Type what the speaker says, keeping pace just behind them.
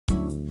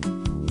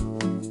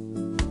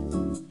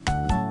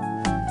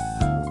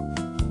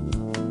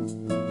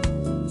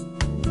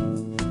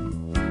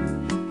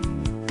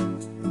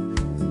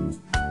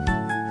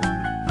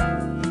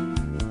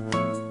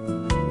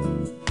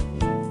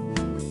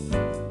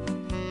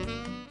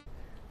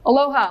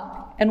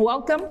Aloha and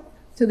welcome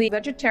to the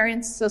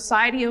Vegetarian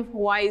Society of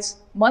Hawaii's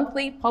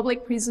monthly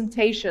public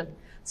presentation.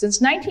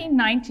 Since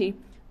 1990,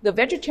 the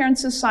Vegetarian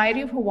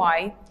Society of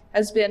Hawaii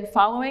has been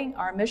following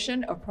our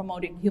mission of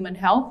promoting human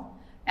health,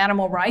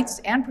 animal rights,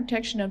 and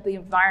protection of the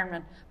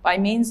environment by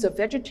means of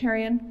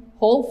vegetarian,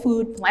 whole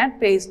food,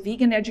 plant-based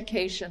vegan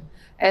education,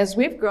 as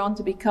we've grown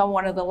to become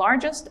one of the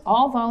largest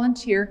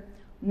all-volunteer,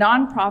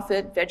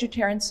 nonprofit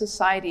vegetarian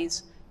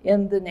societies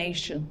in the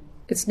nation.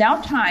 It's now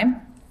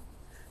time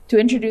to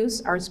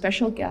introduce our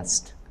special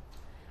guest.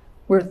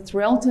 We're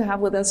thrilled to have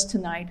with us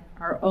tonight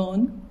our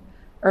own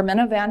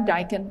Irminne Van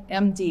Dyken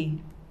MD.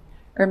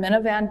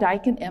 Irminne Van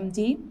Dyken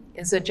MD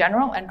is a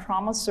general and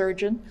trauma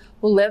surgeon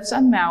who lives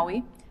on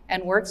Maui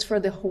and works for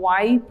the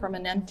Hawaii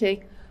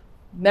Permanente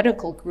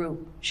Medical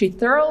Group. She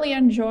thoroughly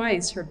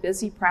enjoys her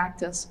busy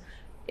practice.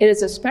 It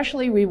is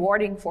especially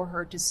rewarding for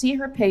her to see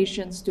her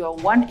patients do a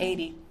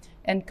 180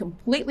 and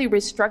completely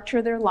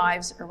restructure their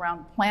lives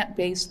around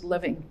plant-based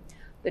living.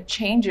 The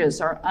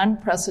changes are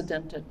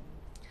unprecedented.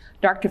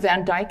 Dr.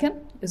 Van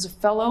Dyken is a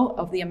fellow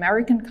of the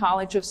American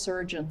College of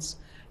Surgeons.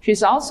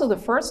 She's also the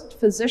first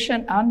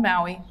physician on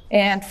Maui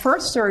and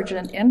first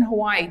surgeon in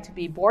Hawaii to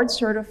be board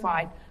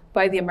certified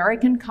by the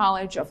American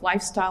College of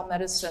Lifestyle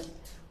Medicine,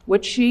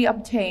 which she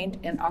obtained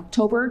in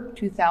October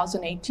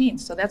 2018,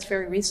 so that's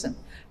very recent.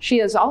 She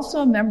is also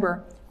a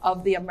member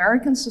of the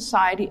American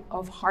Society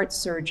of Heart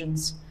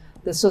Surgeons,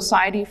 the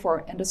Society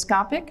for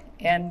Endoscopic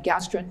and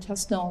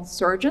Gastrointestinal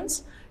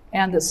Surgeons,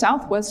 and the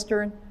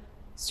Southwestern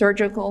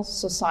Surgical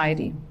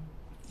Society.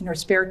 In her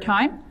spare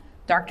time,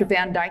 Dr.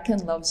 Van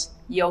Dyken loves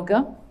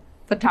yoga,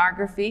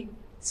 photography,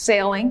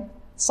 sailing,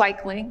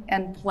 cycling,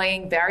 and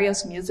playing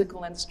various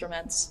musical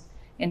instruments,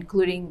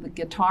 including the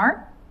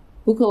guitar,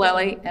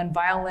 ukulele, and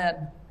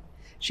violin.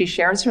 She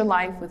shares her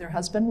life with her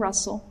husband,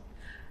 Russell,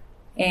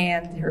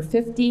 and her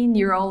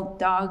 15-year-old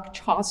dog,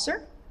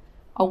 Chaucer,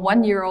 a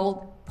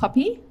 1-year-old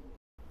puppy,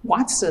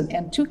 Watson,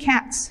 and 2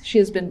 cats. She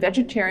has been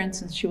vegetarian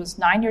since she was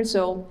 9 years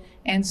old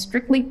and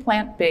strictly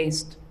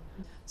plant-based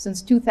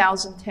since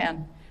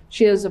 2010.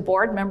 She is a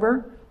board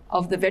member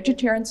of the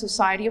Vegetarian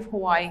Society of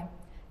Hawaii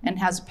and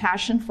has a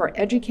passion for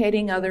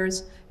educating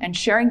others and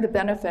sharing the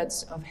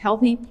benefits of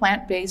healthy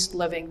plant-based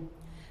living.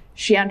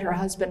 She and her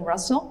husband,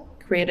 Russell,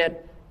 created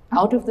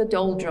Out of the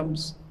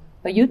Doldrums,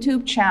 a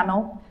YouTube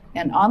channel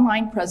and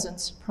online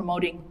presence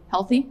promoting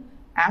healthy,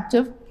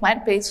 active,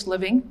 plant-based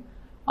living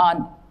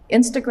on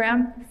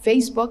Instagram,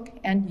 Facebook,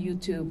 and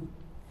YouTube.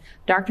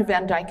 Dr.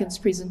 Van Dyken's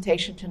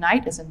presentation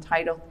tonight is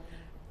entitled,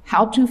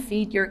 How to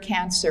Feed Your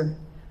Cancer,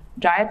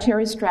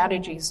 Dietary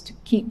Strategies to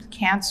Keep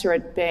Cancer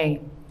at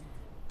Bay.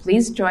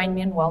 Please join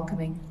me in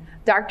welcoming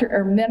Dr.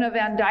 Irminne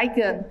Van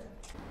Dyken.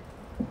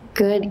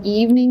 Good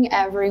evening,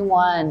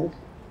 everyone.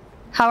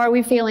 How are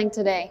we feeling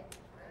today?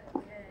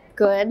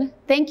 Good.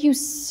 Thank you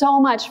so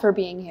much for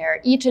being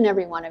here, each and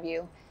every one of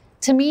you.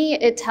 To me,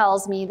 it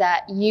tells me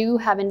that you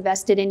have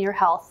invested in your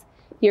health.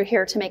 You're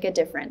here to make a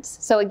difference.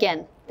 So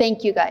again,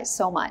 thank you guys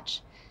so much.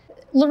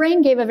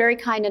 Lorraine gave a very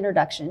kind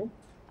introduction.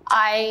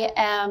 I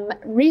am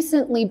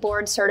recently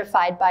board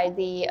certified by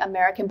the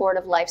American Board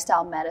of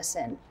Lifestyle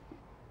Medicine.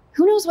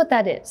 Who knows what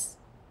that is?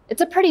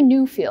 It's a pretty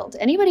new field.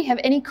 Anybody have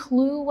any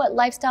clue what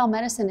lifestyle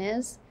medicine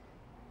is?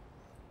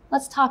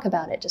 Let's talk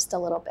about it just a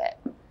little bit.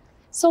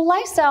 So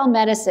lifestyle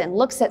medicine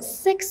looks at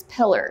 6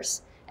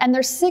 pillars, and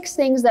there's 6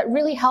 things that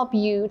really help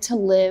you to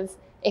live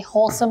a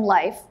wholesome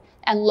life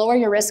and lower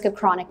your risk of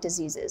chronic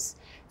diseases.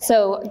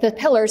 So the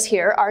pillars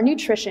here are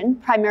nutrition,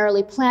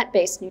 primarily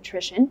plant-based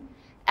nutrition,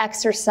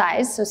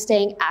 exercise, so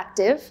staying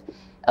active,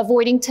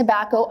 avoiding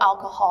tobacco,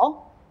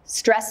 alcohol,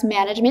 stress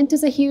management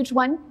is a huge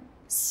one,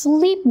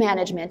 sleep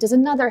management is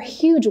another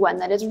huge one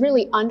that is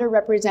really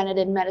underrepresented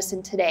in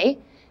medicine today,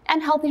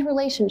 and healthy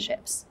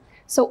relationships.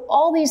 So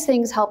all these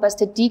things help us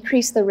to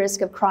decrease the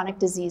risk of chronic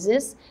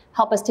diseases,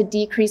 help us to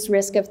decrease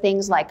risk of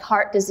things like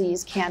heart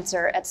disease,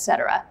 cancer,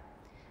 etc.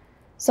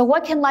 So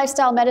what can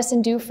lifestyle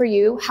medicine do for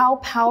you? How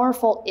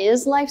powerful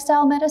is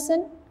lifestyle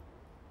medicine?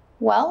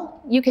 Well,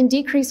 you can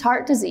decrease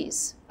heart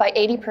disease by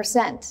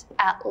 80%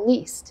 at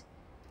least.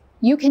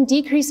 You can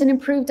decrease and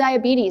improve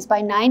diabetes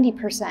by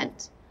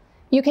 90%.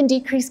 You can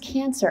decrease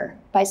cancer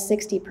by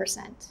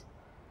 60%.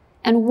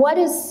 And what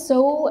is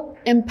so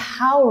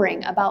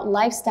empowering about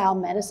lifestyle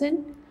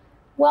medicine?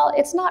 Well,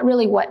 it's not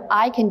really what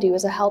I can do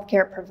as a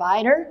healthcare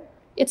provider.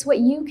 It's what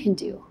you can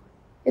do.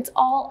 It's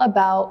all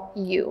about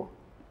you.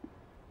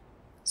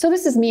 So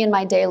this is me in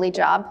my daily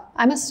job.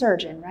 I'm a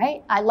surgeon,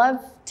 right? I love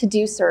to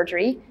do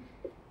surgery.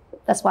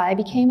 That's why I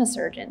became a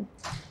surgeon.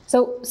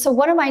 So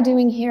what am I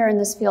doing here in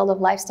this field of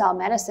lifestyle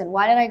medicine?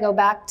 Why did I go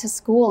back to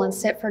school and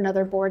sit for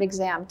another board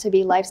exam to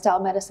be lifestyle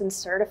medicine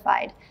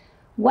certified?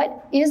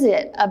 What is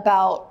it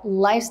about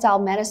lifestyle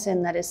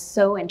medicine that is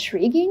so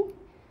intriguing?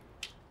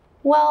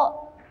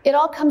 Well, it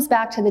all comes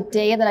back to the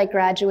day that I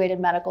graduated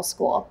medical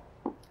school.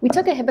 We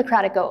took a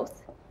Hippocratic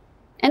oath.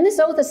 And this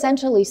oath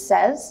essentially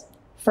says,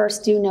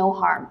 first, do no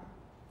harm.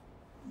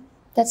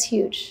 That's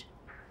huge.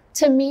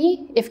 To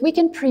me, if we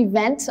can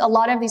prevent a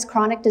lot of these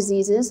chronic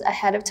diseases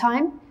ahead of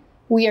time,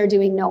 we are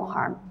doing no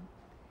harm.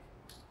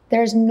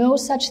 There's no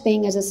such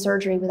thing as a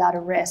surgery without a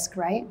risk,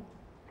 right?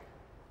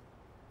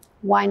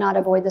 Why not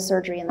avoid the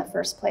surgery in the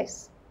first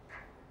place?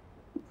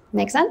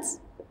 Make sense?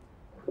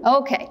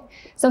 Okay,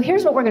 so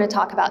here's what we're going to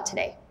talk about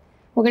today.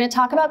 We're going to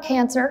talk about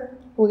cancer.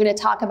 We're going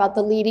to talk about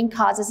the leading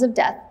causes of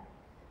death.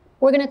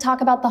 We're going to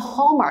talk about the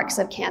hallmarks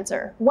of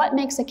cancer. What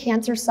makes a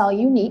cancer cell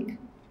unique?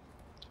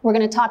 We're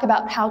going to talk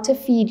about how to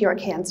feed your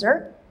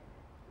cancer.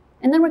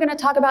 And then we're going to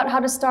talk about how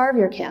to starve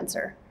your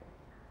cancer.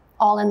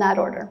 All in that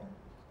order.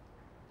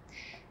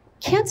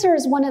 Cancer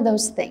is one of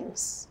those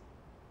things.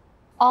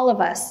 All of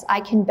us,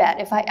 I can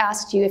bet, if I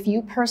asked you if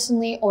you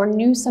personally or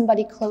knew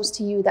somebody close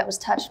to you that was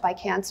touched by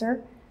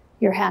cancer,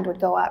 your hand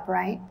would go up,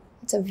 right?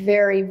 It's a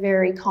very,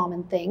 very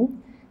common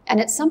thing. And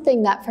it's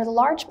something that, for the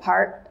large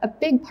part, a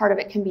big part of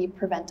it can be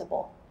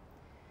preventable.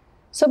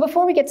 So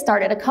before we get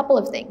started, a couple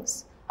of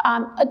things.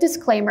 A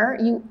disclaimer,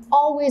 you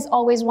always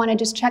want to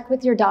just check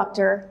with your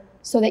doctor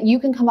so that you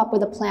can come up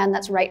with a plan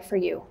that's right for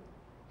you.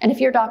 And if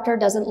your doctor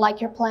doesn't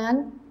like your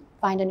plan,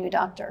 find a new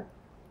doctor,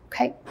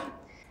 okay?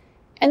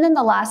 And then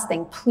the last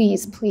thing,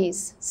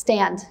 please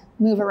stand,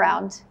 move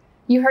around.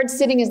 You heard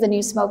sitting is the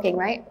new smoking,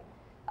 right?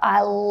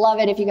 I love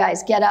it if you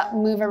guys get up,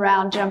 move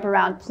around, jump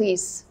around,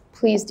 please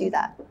do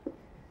that.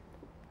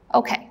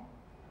 Okay,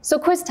 so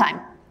quiz time.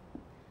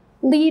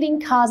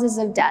 Leading causes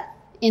of death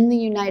in the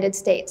United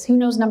States. Who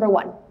knows number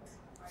one?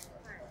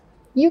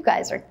 You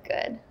guys are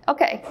good.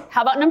 Okay,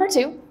 how about number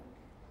two?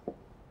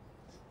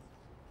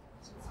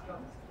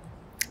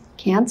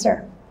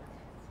 Cancer.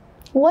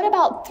 What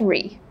about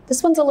three?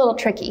 This one's a little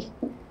tricky.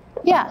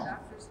 Yeah.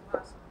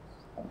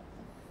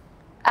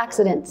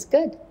 Accidents,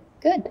 good.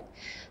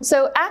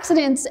 So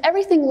accidents,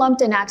 everything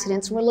lumped in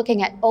accidents, we're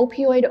looking at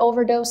opioid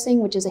overdosing,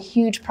 which is a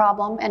huge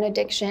problem and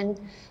addiction,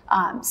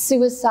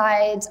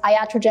 suicides,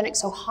 iatrogenic,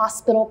 so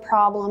hospital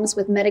problems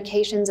with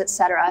medications,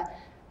 etc.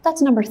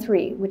 That's number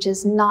three, which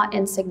is not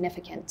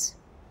insignificant.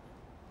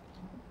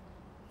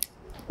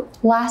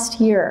 Last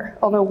year,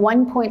 over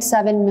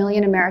 1.7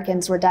 million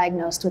Americans were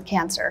diagnosed with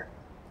cancer.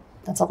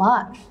 That's a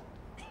lot.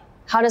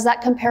 How does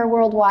that compare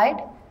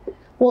worldwide?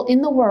 Well,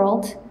 in the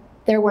world,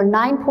 there were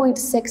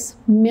 9.6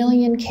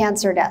 million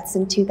cancer deaths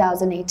in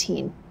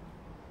 2018.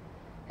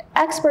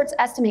 Experts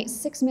estimate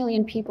 6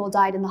 million people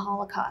died in the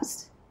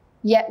Holocaust,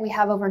 yet we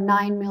have over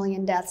 9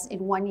 million deaths in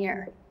 1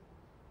 year.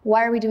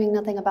 Why are we doing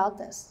nothing about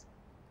this?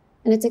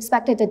 And it's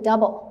expected to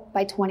double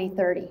by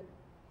 2030.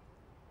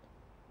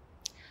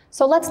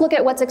 So let's look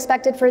at what's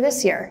expected for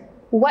this year.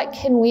 What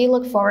can we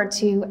look forward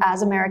to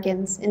as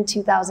Americans in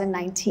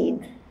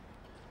 2019?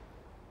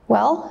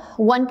 Well,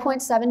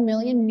 1.7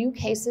 million new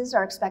cases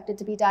are expected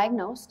to be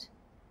diagnosed.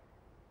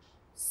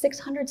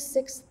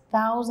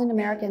 606,000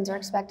 Americans are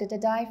expected to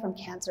die from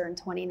cancer in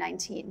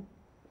 2019.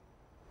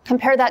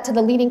 Compare that to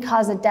the leading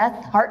cause of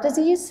death, heart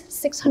disease,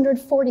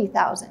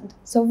 640,000.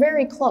 So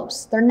very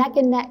close. They're neck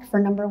and neck for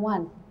number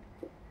one.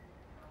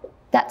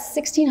 That's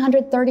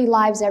 1,630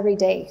 lives every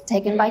day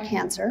taken by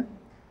cancer.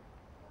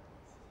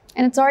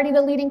 And it's already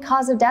the leading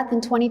cause of death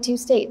in 22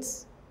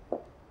 states.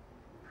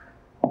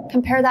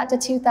 Compare that to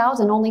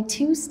 2000, only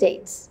 2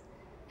 states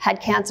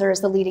had cancer as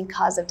the leading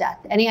cause of death.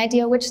 Any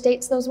idea which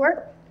states those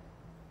were?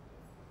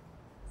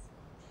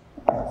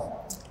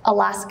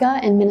 Alaska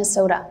and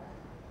Minnesota.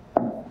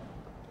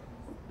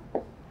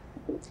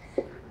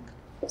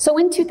 So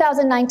in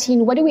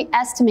 2019, what do we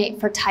estimate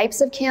for types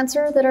of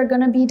cancer that are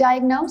going to be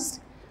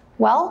diagnosed?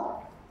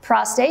 Well,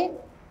 prostate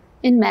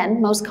in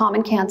men, most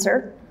common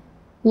cancer.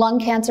 Lung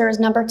cancer is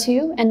number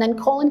 2, and then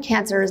colon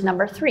cancer is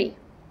number 3.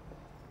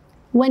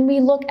 When we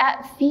look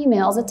at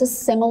females, it's a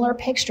similar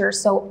picture.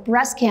 So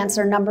breast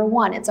cancer, number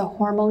 1, it's a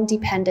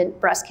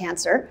hormone-dependent breast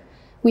cancer.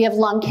 We have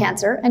lung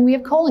cancer, and we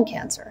have colon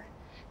cancer.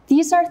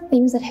 These are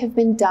things that have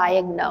been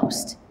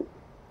diagnosed.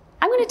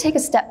 I'm going to take a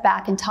step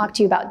back and talk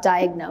to you about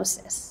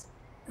diagnosis.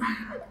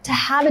 To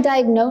have a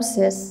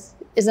diagnosis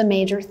is a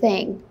major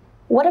thing.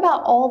 What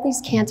about all these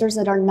cancers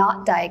that are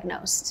not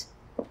diagnosed?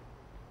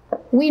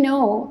 We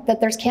know that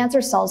there's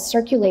cancer cells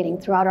circulating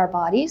throughout our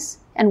bodies,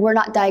 and we're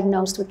not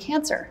diagnosed with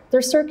cancer.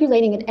 They're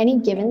circulating at any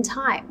given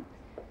time.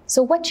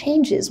 So what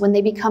changes when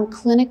they become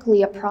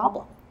clinically a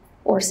problem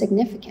or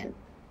significant?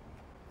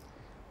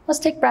 Let's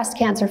take breast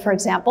cancer, for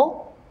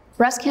example.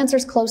 Breast cancer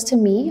is close to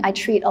me. I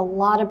treat a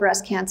lot of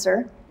breast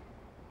cancer.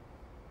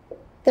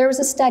 There was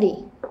a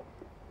study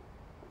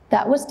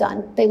that was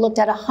done. They looked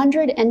at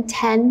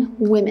 110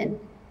 women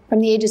from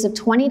the ages of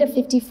 20 to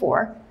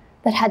 54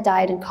 that had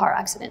died in car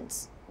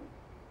accidents,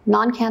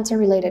 non-cancer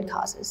related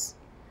causes.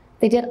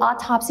 They did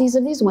autopsies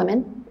of these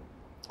women.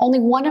 Only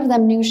one of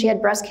them knew she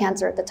had breast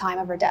cancer at the time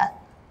of her death.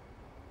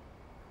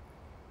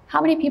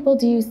 How many people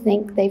do you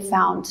think they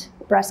found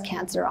breast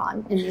cancer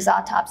on in these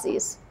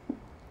autopsies?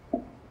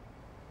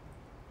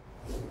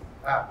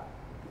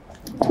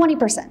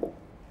 20%.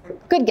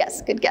 Good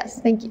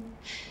guess, thank you.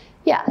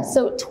 Yeah,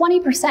 so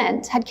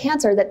 20% had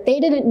cancer that they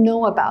didn't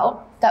know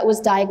about that was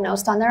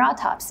diagnosed on their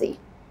autopsy.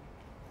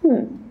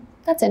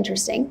 That's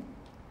interesting.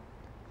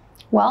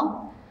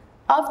 Well,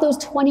 of those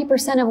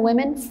 20% of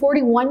women,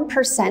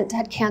 41%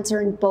 had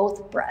cancer in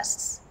both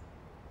breasts.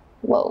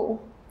 Whoa,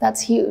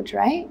 That's huge,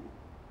 right?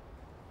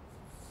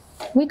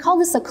 We call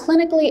this a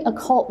clinically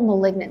occult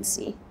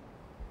malignancy.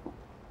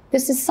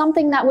 This is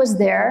something that was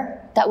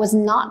there, that was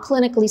not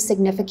clinically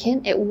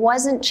significant. It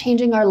wasn't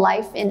changing our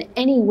life in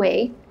any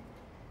way,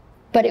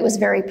 but it was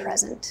very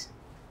present.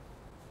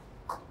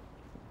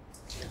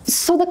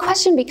 So the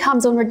question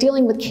becomes, when we're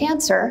dealing with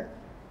cancer,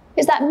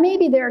 is that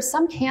maybe there are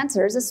some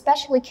cancers,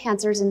 especially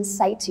cancers in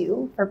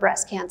situ for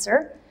breast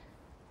cancer,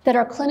 that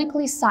are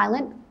clinically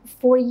silent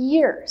for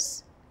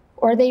years,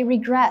 or they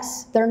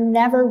regress. They're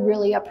never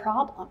really a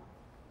problem.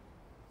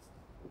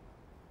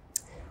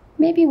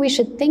 Maybe we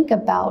should think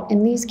about,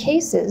 in these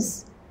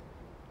cases,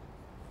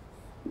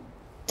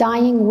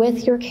 dying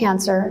with your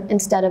cancer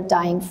instead of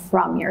dying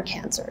from your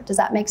cancer. Does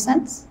that make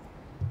sense?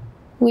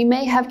 We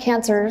may have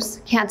cancer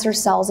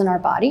cells in our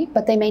body,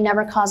 but they may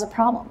never cause a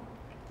problem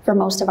for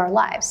most of our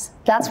lives.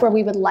 That's where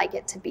we would like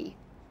it to be.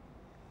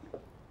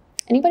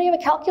 Anybody have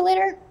a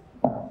calculator?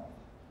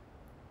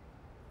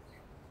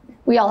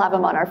 We all have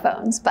them on our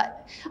phones,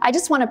 but I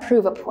just want to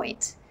prove a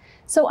point.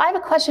 So I have a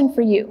question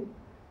for you.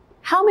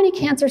 How many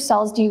cancer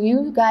cells do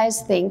you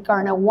guys think are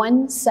in a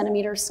 1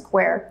 centimeter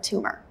square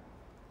tumor?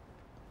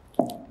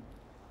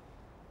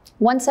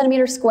 1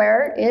 centimeter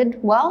square,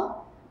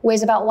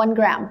 weighs about 1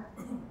 gram.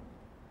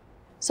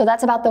 So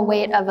that's about the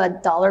weight of a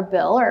dollar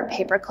bill or a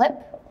paper clip.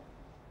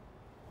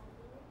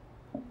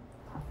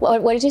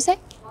 What did you say?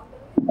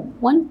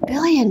 1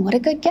 billion, what a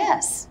good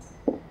guess.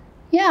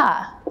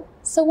 Yeah,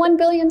 so 1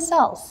 billion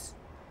cells.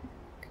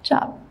 Good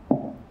job.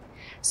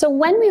 So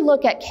when we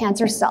look at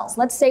cancer cells,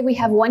 let's say we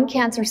have 1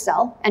 cancer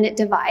cell and it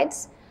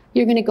divides,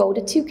 you're going to go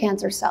to 2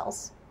 cancer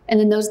cells. And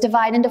then those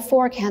divide into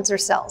 4 cancer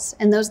cells,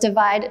 and those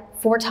divide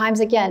 4 times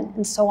again,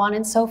 and so on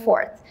and so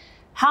forth.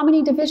 How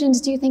many divisions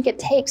do you think it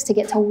takes to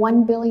get to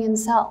 1 billion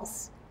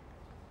cells?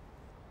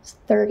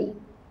 30.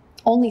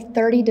 Only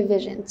 30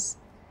 divisions.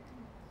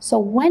 So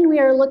when we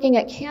are looking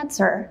at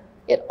cancer,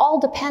 it all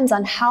depends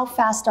on how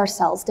fast our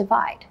cells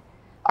divide.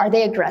 Are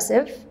they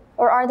aggressive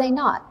or are they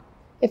not?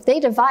 If they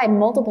divide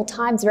multiple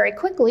times very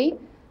quickly,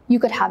 you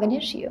could have an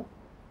issue.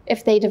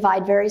 If they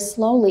divide very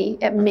slowly,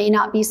 it may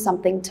not be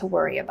something to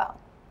worry about.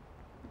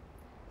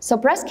 So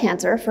breast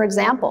cancer, for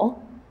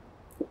example,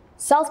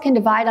 cells can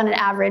divide on an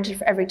average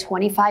of every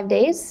 25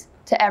 days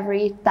to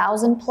every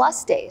 1,000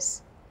 plus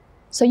days.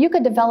 So you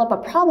could develop a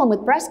problem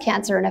with breast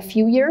cancer in a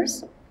few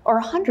years or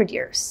 100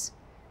 years.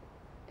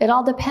 It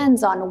all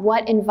depends on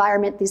what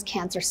environment these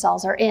cancer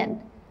cells are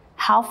in.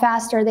 How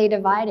fast are they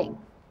dividing?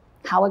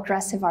 How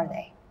aggressive are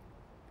they?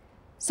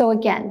 So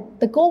again,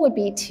 the goal would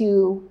be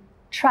to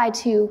try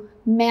to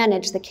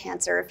manage the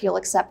cancer, if you'll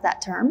accept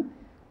that term,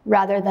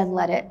 rather than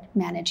let it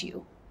manage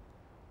you.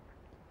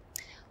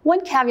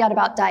 One caveat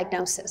about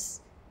diagnosis.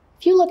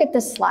 If you look at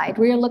this slide,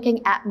 we are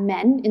looking at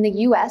men in the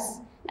US,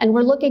 and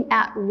we're looking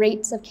at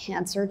rates of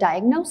cancer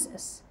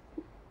diagnosis.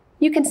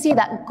 You can see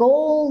that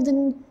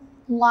golden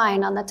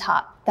line on the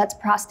top, that's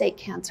prostate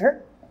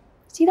cancer.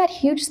 See that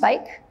huge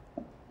spike?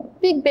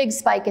 Big, big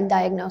spike in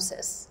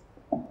diagnosis.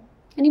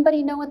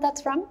 Anybody know what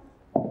that's from?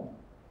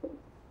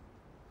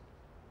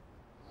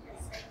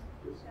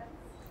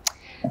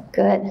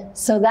 Good.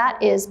 So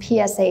that is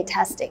PSA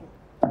testing.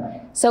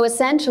 So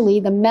essentially,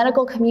 the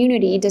medical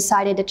community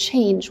decided to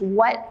change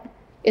what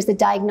is the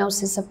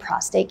diagnosis of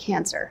prostate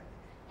cancer.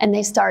 And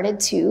they started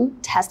to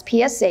test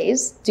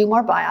PSAs, do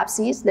more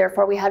biopsies,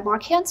 therefore we had more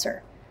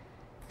cancer.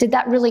 Did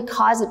that really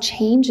cause a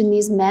change in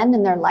these men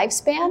in their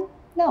lifespan?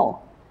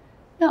 No.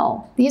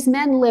 No. These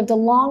men lived a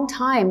long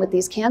time with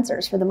these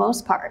cancers for the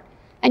most part.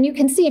 And you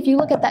can see, if you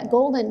look at that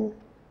golden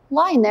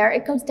line there,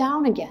 it goes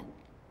down again.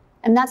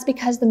 And that's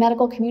because the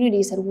medical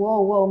community said,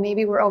 whoa,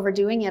 maybe we're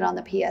overdoing it on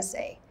the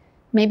PSA.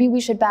 Maybe we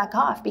should back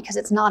off because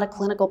it's not a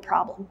clinical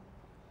problem.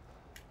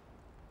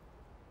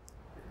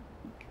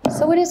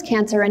 So what is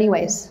cancer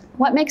anyways?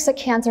 What makes a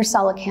cancer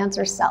cell a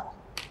cancer cell?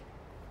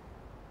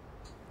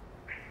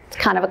 It's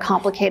kind of a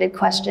complicated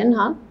question,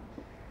 huh?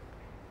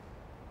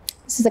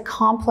 This is a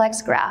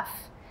complex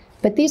graph,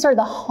 but these are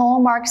the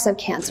hallmarks of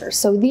cancer.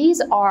 So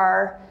these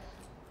are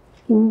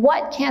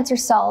what cancer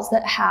cells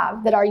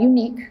that are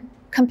unique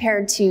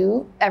compared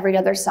to every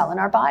other cell in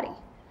our body.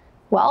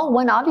 Well,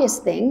 one obvious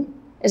thing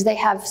is they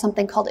have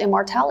something called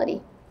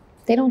immortality.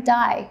 They don't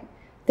die.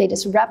 They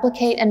just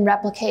replicate and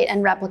replicate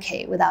and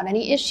replicate without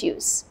any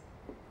issues.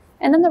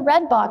 And then the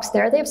red box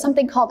there, they have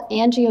something called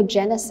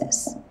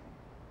angiogenesis.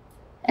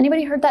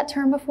 Anybody heard that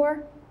term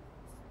before?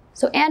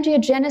 So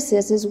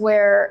angiogenesis is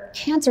where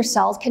cancer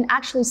cells can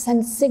actually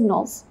send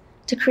signals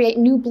to create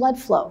new blood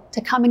flow,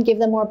 to come and give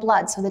them more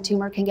blood so the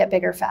tumor can get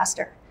bigger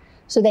faster.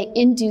 So they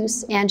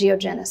induce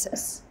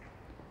angiogenesis.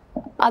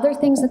 Other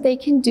things that they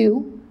can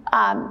do,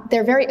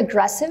 they're very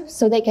aggressive,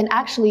 so they can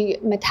actually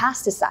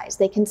metastasize.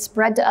 They can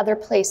spread to other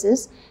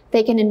places.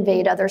 They can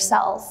invade other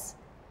cells.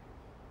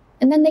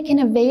 And then they can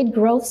evade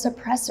growth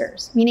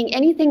suppressors, meaning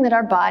anything that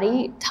our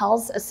body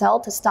tells a cell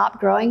to stop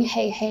growing,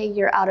 hey,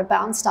 you're out of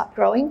bounds, stop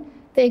growing,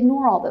 they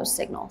ignore all those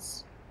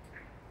signals.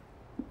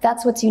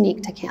 That's what's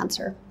unique to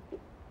cancer.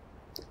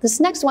 This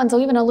next one's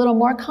even a little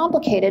more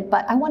complicated,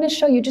 but I want to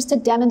show you just to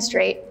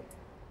demonstrate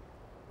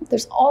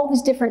There's all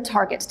these different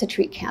targets to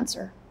treat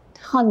cancer,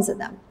 tons of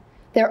them.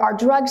 There are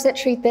drugs that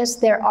treat this,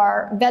 there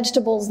are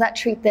vegetables that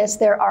treat this,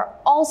 there are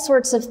all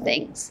sorts of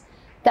things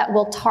that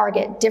will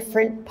target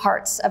different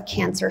parts of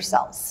cancer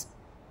cells.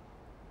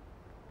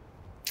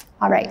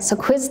 All right, so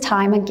quiz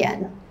time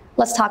again.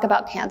 Let's talk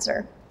about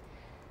cancer.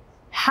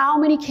 How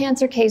many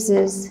cancer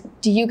cases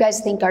do you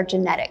guys think are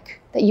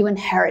genetic, that you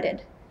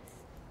inherited?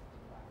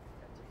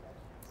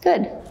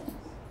 Good.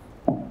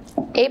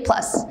 A+.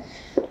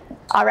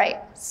 All right,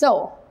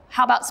 so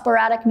how about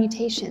sporadic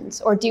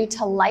mutations or due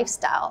to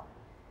lifestyle?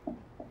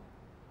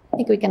 I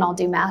think we can all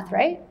do math,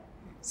 right?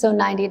 So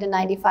 90 to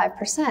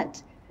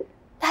 95%.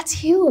 That's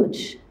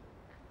huge,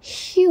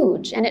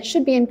 huge, and it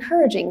should be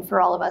encouraging for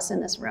all of us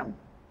in this room.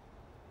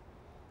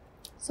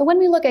 So when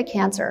we look at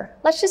cancer,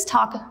 let's just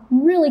talk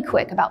really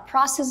quick about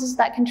processes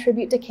that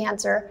contribute to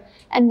cancer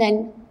and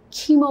then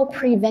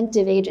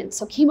chemopreventive agents.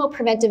 So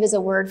chemopreventive is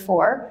a word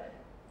for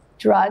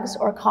drugs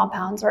or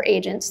compounds or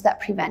agents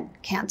that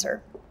prevent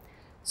cancer.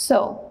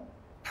 So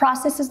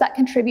processes that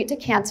contribute to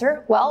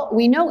cancer, well,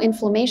 we know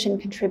inflammation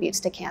contributes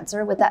to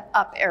cancer with that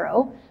up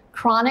arrow.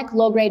 Chronic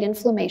low-grade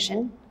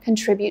inflammation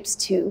contributes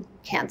to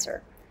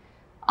cancer.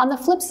 On the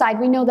flip side,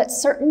 we know that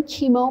certain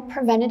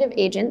chemopreventative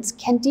agents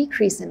can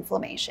decrease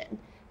inflammation,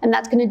 and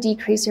that's going to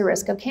decrease your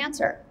risk of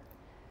cancer.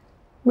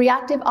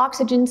 Reactive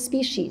oxygen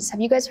species. Have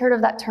you guys heard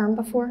of that term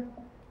before?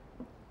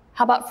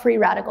 How about free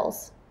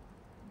radicals?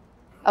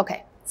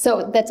 Okay,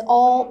 so that's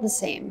all the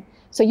same.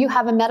 So you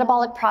have a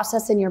metabolic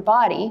process in your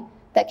body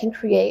that can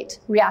create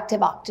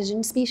reactive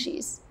oxygen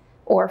species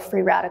or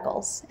free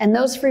radicals. And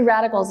those free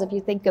radicals, if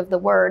you think of the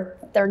word,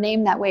 they're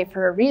named that way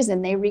for a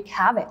reason. They wreak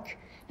havoc,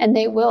 and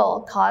they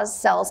will cause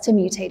cells to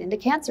mutate into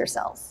cancer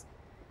cells.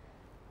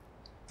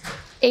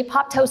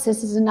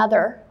 Apoptosis is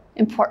another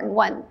important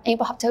one.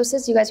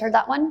 Apoptosis, you guys heard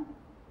that one?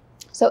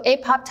 So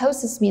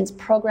apoptosis means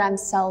programmed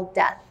cell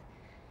death.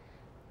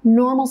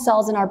 Normal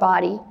cells in our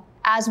body,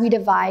 as we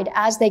divide,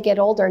 as they get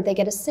older, they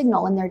get a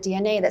signal in their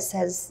DNA that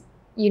says,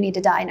 you need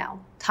to die now,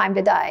 time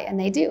to die, and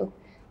they do.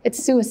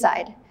 It's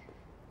suicide.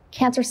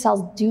 Cancer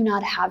cells do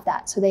not have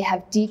that, so they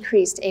have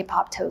decreased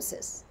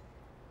apoptosis.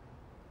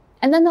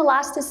 And then the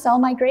last is cell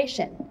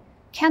migration.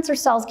 Cancer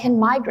cells can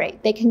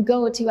migrate. They can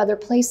go to other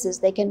places.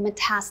 They can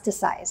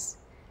metastasize.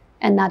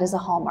 And that is a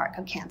hallmark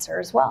of cancer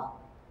as well.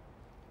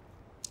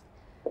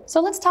 So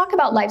let's talk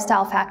about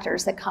lifestyle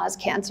factors that cause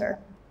cancer.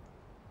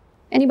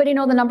 Anybody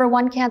know the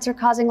 #1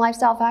 cancer-causing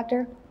lifestyle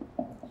factor?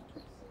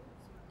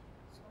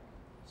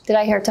 Did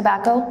I hear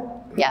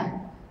tobacco? Yeah,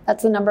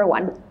 that's the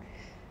 #1.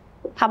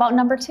 How about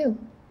 #2?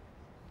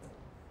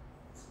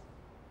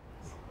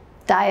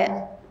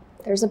 Diet.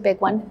 There's a big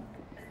one.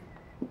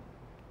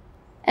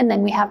 And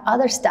then we have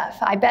other stuff.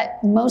 I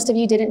bet most of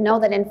you didn't know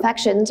that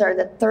infections are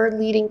the 3rd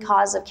leading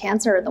cause of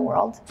cancer in the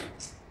world.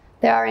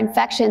 There are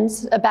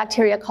infections, a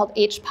bacteria called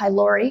H.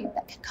 pylori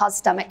that can cause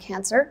stomach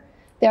cancer.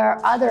 There are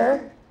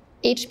other,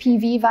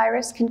 HPV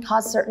virus can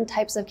cause certain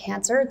types of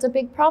cancer. It's a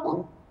big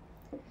problem.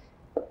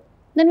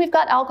 Then we've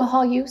got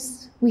alcohol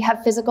use. We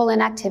have physical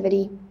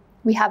inactivity.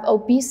 We have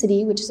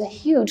obesity, which is a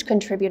huge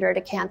contributor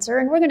to cancer,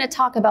 and we're going to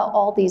talk about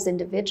all these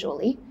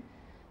individually.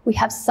 We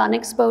have sun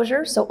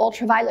exposure, so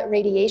ultraviolet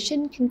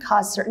radiation can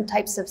cause certain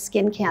types of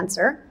skin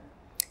cancer.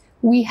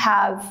 We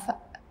have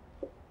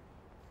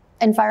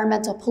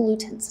environmental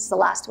pollutants is the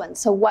last one,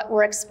 so what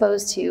we're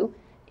exposed to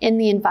in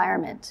the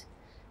environment.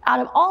 Out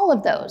of all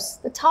of those,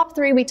 the top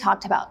 3 we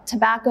talked about,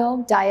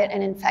 tobacco, diet,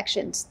 and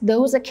infections,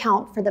 those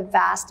account for the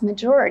vast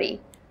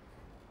majority.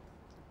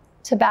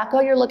 Tobacco,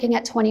 you're looking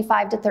at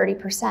 25 to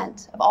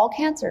 30% of all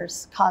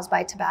cancers caused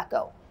by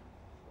tobacco.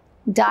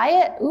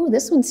 Diet, ooh,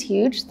 this one's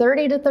huge,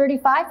 30 to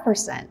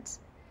 35%.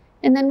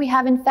 And then we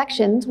have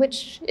infections,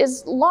 which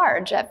is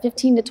large at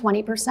 15 to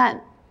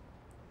 20%.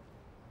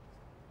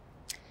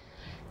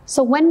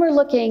 So when we're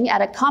looking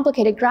at a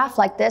complicated graph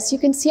like this, you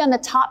can see on the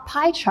top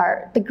pie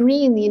chart, the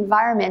green, the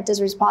environment,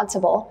 is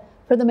responsible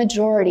for the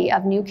majority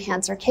of new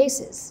cancer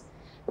cases.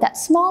 That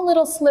small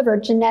little sliver,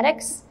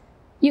 genetics,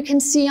 you can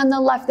see on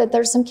the left that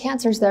there's some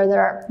cancers there that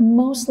are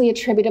mostly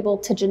attributable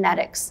to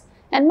genetics.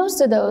 And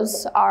most of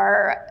those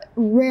are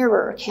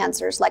rarer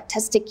cancers like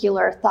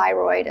testicular,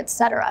 thyroid,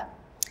 etc.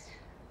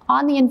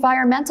 On the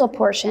environmental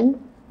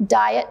portion,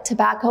 diet,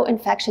 tobacco,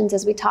 infections,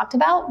 as we talked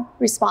about,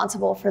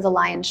 responsible for the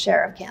lion's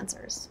share of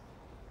cancers.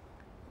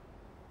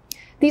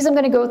 These I'm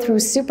going to go through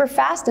super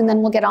fast, and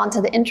then we'll get on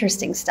to the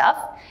interesting stuff.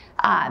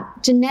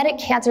 Genetic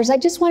cancers, I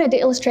just wanted to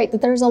illustrate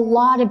that there's a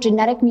lot of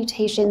genetic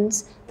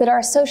mutations that are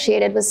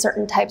associated with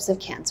certain types of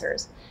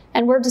cancers.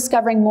 And we're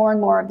discovering more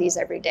and more of these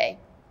every day.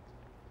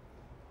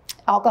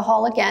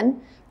 Alcohol,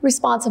 again,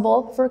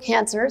 responsible for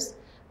cancers.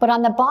 But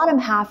on the bottom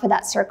half of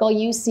that circle,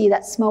 you see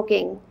that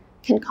smoking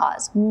can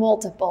cause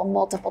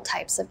multiple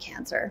types of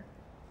cancer.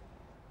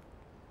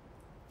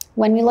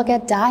 When we look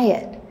at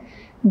diet,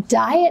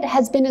 diet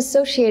has been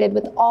associated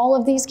with all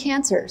of these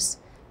cancers.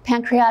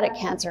 Pancreatic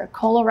cancer,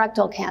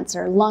 colorectal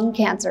cancer, lung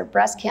cancer,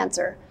 breast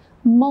cancer,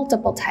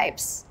 multiple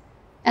types.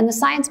 And the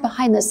science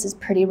behind this is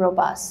pretty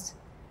robust.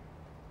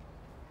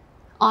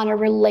 On a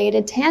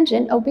related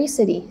tangent,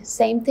 obesity,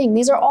 same thing.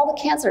 These are all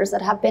the cancers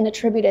that have been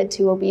attributed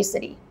to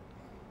obesity.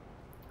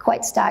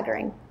 Quite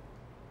staggering.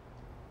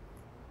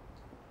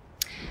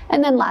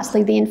 And then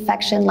lastly, the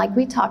infection, like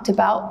we talked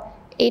about.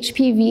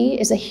 HPV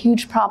is a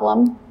huge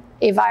problem,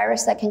 a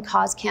virus that can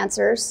cause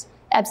cancers.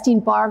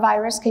 Epstein-Barr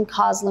virus can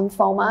cause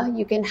lymphoma.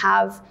 You can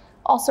have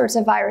all sorts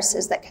of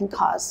viruses that can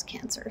cause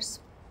cancers.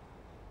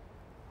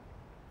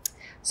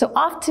 So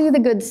off to the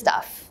good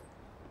stuff,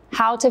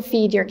 how to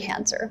feed your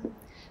cancer.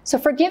 So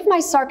forgive my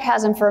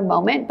sarcasm for a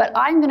moment, but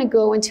I'm going to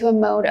go into a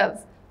mode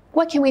of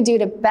what can we do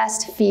to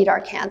best feed our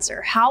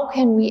cancer? How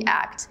can we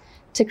act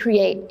to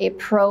create a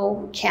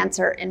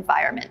pro-cancer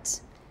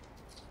environment?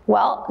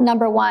 Well,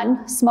 number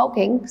one,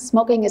 smoking.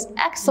 Smoking is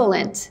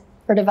excellent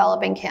for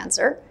developing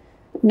cancer.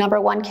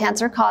 Number one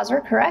cancer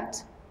causer,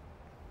 correct?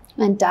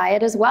 And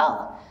diet as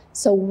well.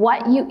 So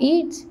what you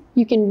eat,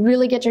 you can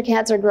really get your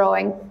cancer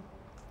growing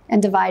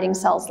and dividing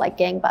cells like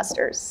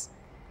gangbusters.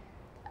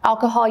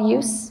 Alcohol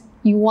use,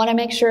 you want to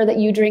make sure that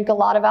you drink a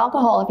lot of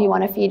alcohol if you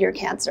want to feed your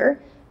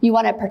cancer. You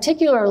want to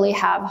particularly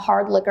have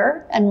hard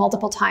liquor and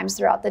multiple times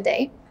throughout the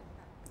day.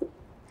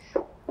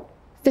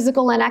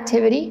 Physical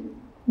inactivity,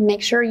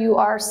 make sure you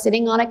are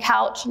sitting on a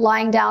couch,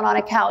 lying down on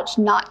a couch,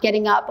 not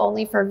getting up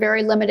only for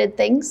very limited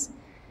things.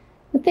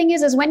 The thing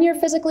is when you're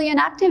physically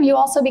inactive, you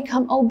also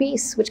become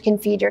obese, which can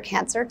feed your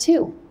cancer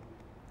too.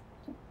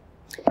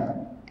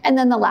 And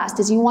then the last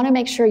is you want to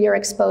make sure you're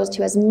exposed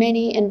to as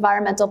many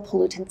environmental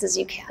pollutants as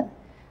you can.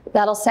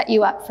 That'll set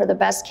you up for the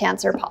best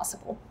cancer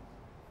possible.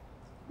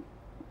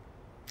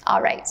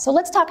 All right, so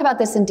let's talk about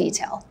this in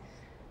detail.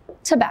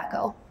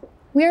 Tobacco.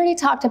 We already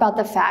talked about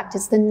the fact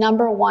it's the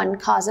 #1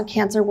 cause of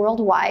cancer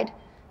worldwide.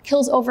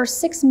 Kills over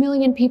 6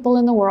 million people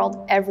in the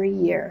world every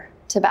year,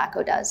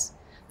 tobacco does.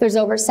 There's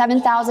over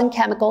 7,000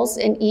 chemicals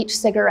in each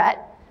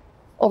cigarette.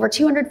 Over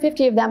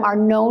 250 of them are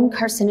known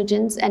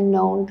carcinogens and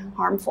known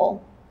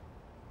harmful.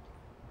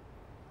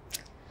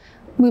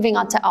 Moving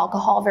on to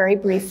alcohol very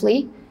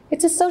briefly.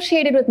 It's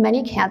associated with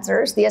many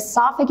cancers, the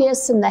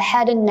esophagus and the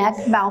head and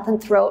neck, mouth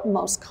and throat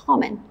most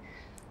common.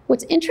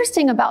 What's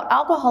interesting about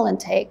alcohol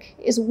intake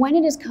is when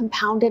it is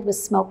compounded with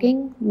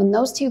smoking, when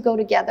those two go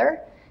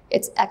together,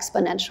 it's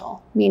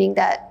exponential, meaning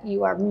that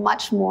you're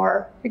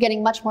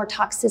getting much more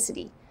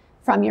toxicity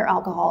from your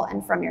alcohol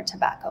and from your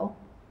tobacco.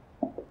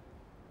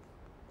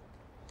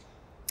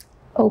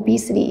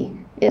 Obesity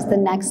is the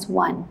next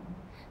one.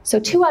 So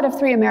 2 out of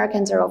 3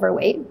 Americans are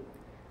overweight.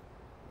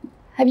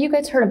 Have you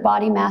guys heard of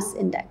body mass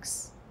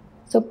index?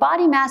 So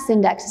body mass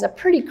index is a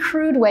pretty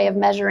crude way of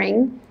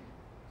measuring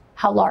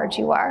how large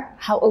you are,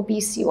 how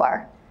obese you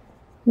are.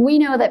 We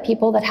know that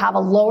people that have a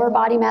lower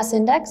body mass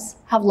index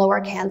have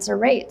lower cancer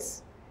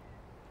rates.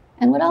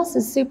 And what else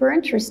is super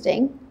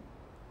interesting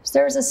is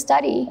there's a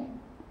study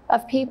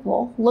of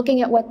people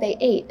looking at what they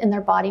ate in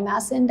their body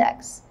mass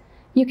index.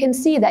 You can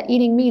see that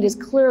eating meat is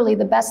clearly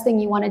the best thing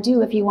you want to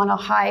do if you want a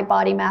high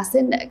body mass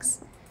index.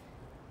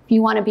 If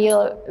you want to be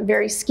a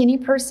very skinny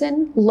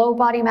person, low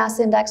body mass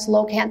index,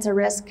 low cancer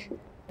risk,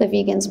 the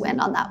vegans win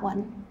on that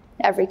one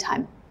every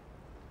time.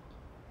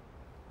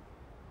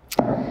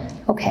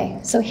 Okay,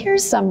 so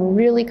here's some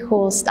really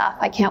cool stuff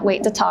I can't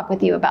wait to talk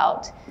with you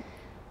about.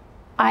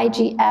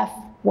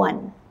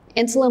 IGF-1,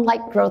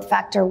 insulin-like growth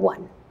factor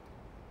 1.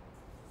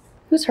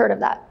 Who's heard of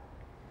that?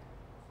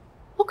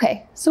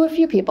 Okay, so a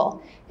few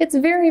people. It's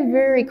very,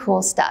 very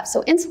cool stuff.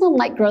 So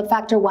insulin-like growth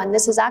factor 1,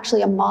 this is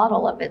actually a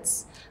model of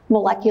its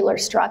molecular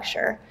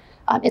structure.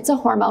 It's a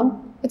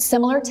hormone. It's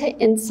similar to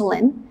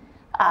insulin.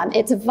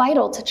 It's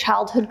vital to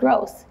childhood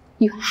growth.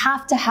 You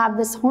have to have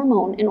this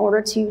hormone in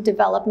order to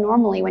develop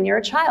normally when you're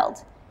a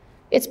child.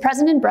 It's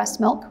present in breast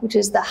milk, which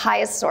is the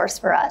highest source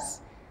for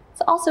us.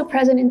 It's also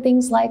present in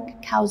things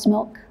like cow's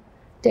milk,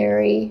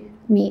 dairy,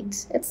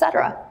 meat,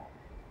 etc.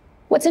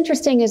 What's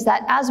interesting is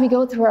that as we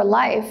go through our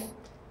life,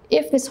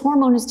 if this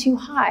hormone is too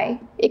high,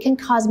 it can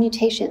cause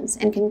mutations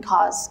and can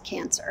cause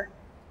cancer.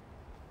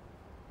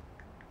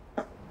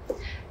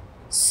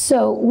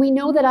 So we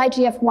know that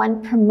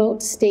IGF-1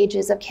 promotes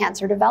stages of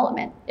cancer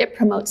development. It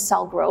promotes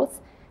cell growth.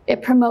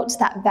 It promotes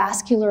that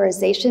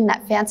vascularization,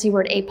 that fancy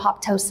word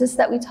apoptosis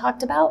that we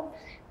talked about.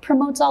 It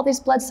promotes all these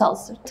blood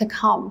cells to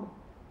come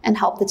and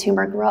help the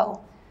tumor grow.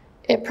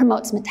 It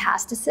promotes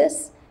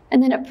metastasis,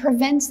 and then it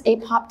prevents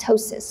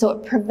apoptosis, so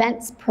it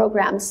prevents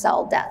programmed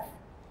cell death.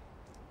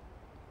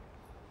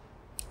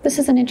 This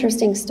is an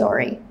interesting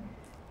story.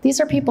 These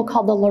are people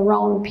called the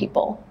Lerone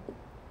people.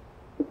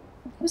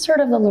 Who's heard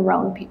of the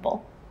Lerone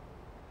people?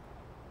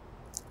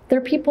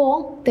 They're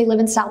people, they live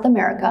in South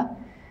America.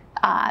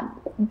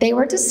 They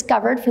were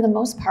discovered for the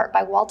most part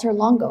by Walter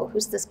Longo,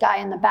 who's this guy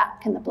in the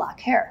back in the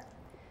black hair.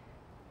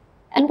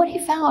 And what he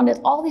found is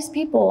all these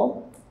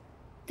people,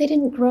 they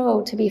didn't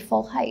grow to be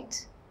full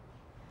height.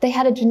 They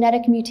had a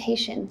genetic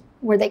mutation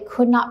where they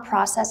could not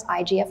process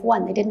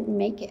IGF-1. They didn't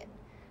make it.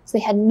 So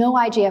they had no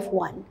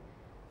IGF-1.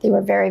 They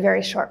were very,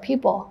 very short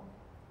people.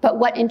 But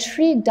what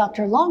intrigued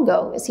Dr.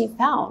 Longo is he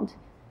found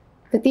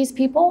that these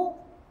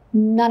people,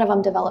 none of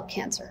them developed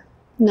cancer.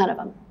 None of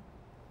them.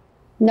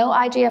 No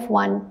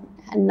IGF-1,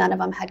 and none of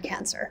them had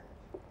cancer.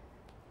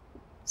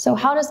 So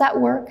how does that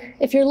work?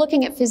 If you're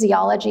looking at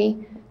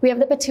physiology, we have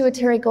the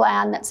pituitary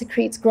gland that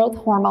secretes growth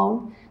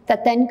hormone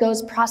that then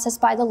goes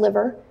processed by the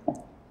liver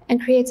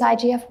and creates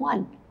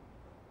IGF-1.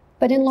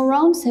 But in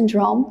Laron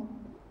syndrome,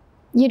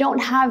 you don't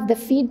have the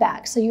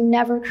feedback, so you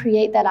never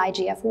create that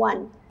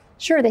IGF-1.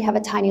 Sure, they have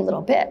a tiny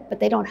little bit, but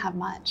they don't have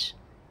much.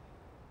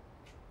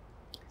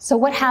 So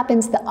what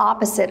happens the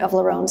opposite of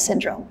Laron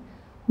syndrome?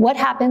 What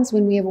happens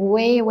when we have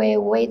way, way,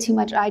 way too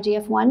much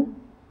IGF-1?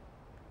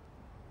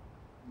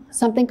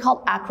 Something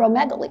called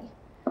acromegaly.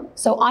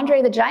 So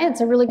Andre the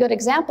Giant's a really good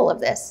example of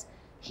this.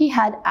 He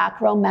had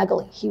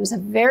acromegaly. He was a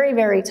very,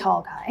 very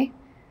tall guy.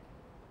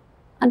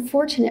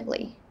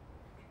 Unfortunately,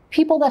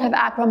 people that have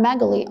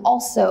acromegaly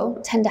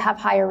also tend to have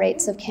higher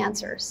rates of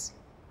cancers.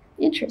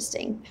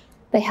 Interesting.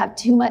 They have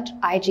too much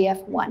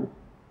IGF-1.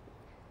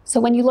 So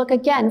when you look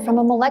again from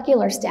a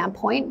molecular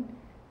standpoint,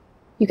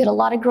 you get a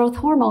lot of growth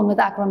hormone with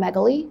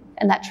acromegaly,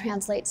 and that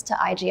translates to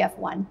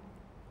IGF-1.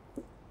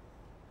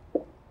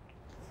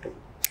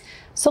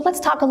 So let's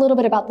talk a little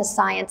bit about the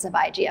science of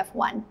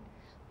IGF-1.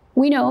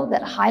 We know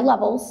that high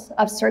levels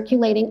of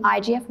circulating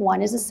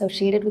IGF-1 is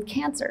associated with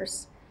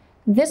cancers.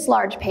 This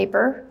large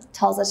paper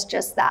tells us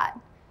just that.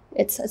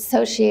 It's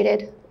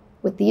associated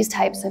with these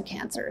types of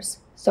cancers.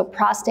 So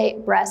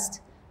prostate,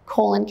 breast,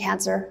 colon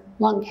cancer,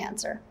 lung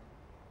cancer.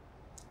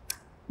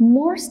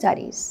 More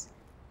studies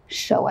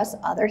show us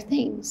other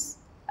things.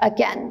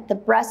 Again, the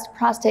breast,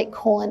 prostate,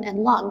 colon,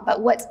 and lung.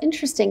 But what's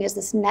interesting is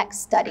this next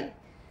study.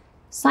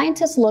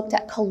 Scientists looked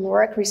at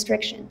caloric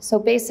restriction. So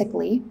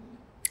basically,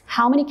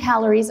 how many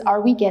calories are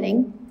we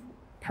getting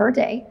per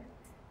day,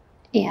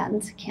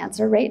 and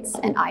cancer rates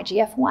and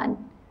IGF-1.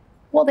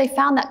 Well, they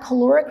found that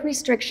caloric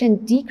restriction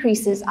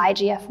decreases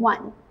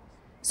IGF-1.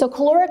 So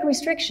caloric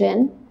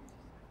restriction,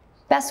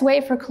 best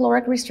way for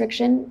caloric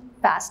restriction,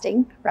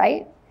 fasting,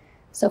 right?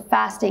 So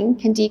fasting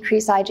can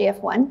decrease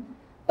IGF-1,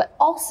 but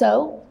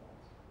also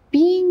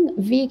being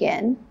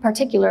vegan,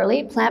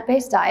 particularly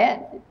plant-based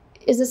diet,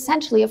 is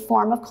essentially a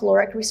form of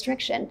caloric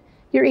restriction.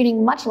 You're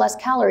eating much less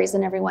calories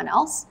than everyone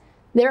else,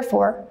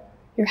 therefore,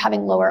 you're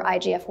having lower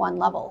IGF-1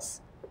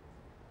 levels.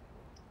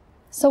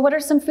 So what are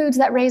some foods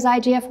that raise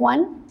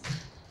IGF-1?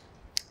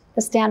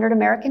 The standard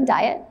American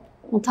diet,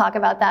 we'll talk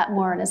about that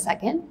more in a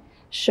second.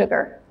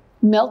 Sugar,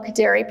 milk,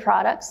 dairy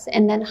products,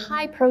 and then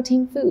high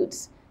protein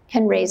foods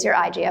can raise your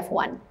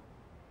IGF-1.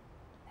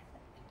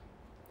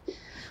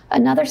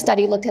 Another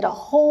study looked at a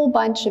whole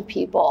bunch of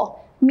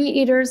people, meat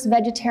eaters,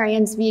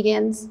 vegetarians,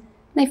 vegans.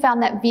 They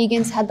found that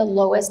vegans had the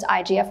lowest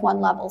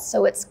IGF-1 levels,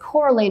 so it's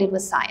correlated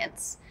with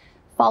science.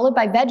 Followed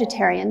by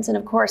vegetarians, and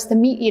of course the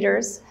meat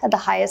eaters had the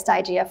highest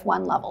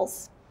IGF-1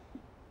 levels.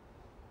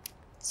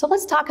 So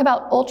let's talk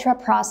about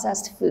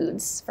ultra-processed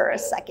foods for a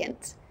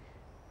second.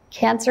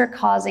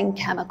 Cancer-causing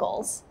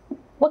chemicals.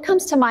 What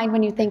comes to mind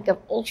when you think of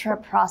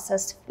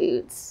ultra-processed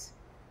foods?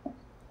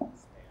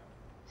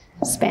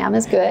 Spam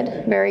is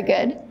good, very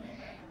good.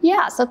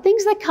 Yeah, so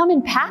things that come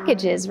in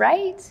packages,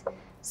 right?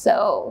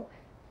 So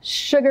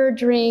sugar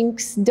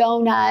drinks,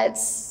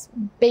 donuts,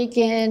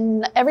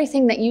 bacon,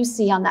 everything that you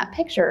see on that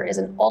picture is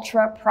an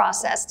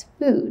ultra-processed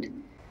food.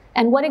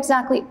 And what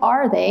exactly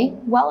are they?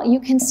 Well, you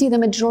can see the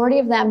majority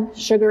of them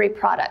sugary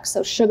products.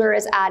 So sugar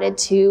is added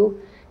to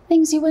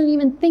things you wouldn't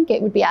even think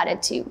it would be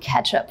added to.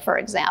 Ketchup, for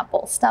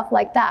example, stuff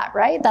like that,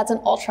 right? That's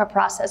an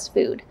ultra-processed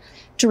food.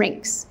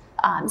 Drinks,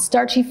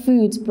 starchy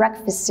foods,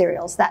 breakfast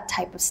cereals, that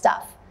type of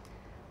stuff.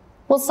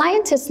 Well,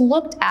 scientists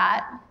looked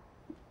at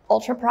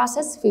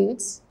ultra-processed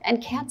foods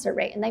and cancer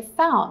rate, and they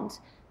found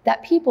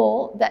that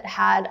people that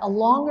had a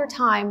longer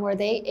time where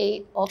they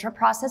ate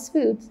ultra-processed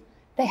foods,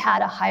 they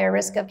had a higher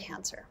risk of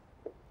cancer.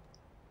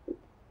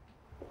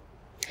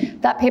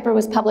 That paper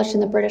was published in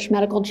the British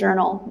Medical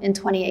Journal in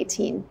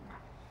 2018.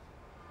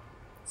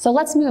 So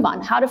let's move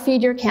on. How to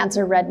feed your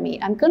cancer red meat.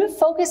 I'm going to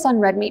focus on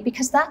red meat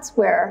because that's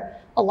where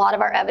a lot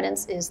of our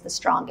evidence is the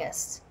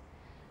strongest.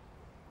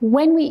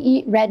 When we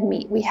eat red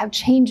meat, we have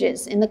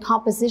changes in the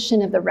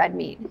composition of the red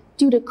meat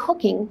due to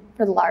cooking,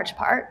 for the large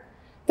part.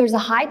 There's a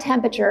high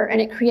temperature and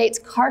it creates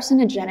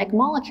carcinogenic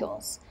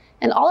molecules.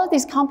 And all of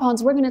these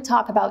compounds we're going to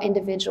talk about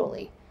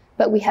individually.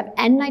 But we have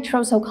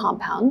N-nitroso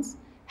compounds,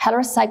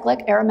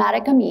 heterocyclic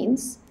aromatic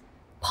amines,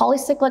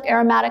 polycyclic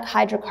aromatic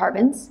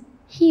hydrocarbons,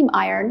 heme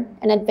iron,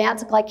 and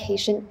advanced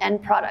glycation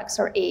end products,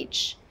 or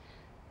H.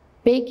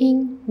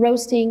 Baking,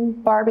 roasting,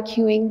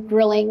 barbecuing,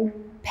 grilling,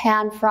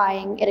 pan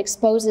frying, it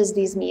exposes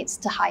these meats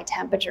to high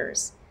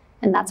temperatures.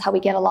 And that's how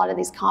we get a lot of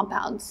these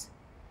compounds.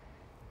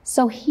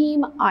 So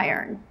heme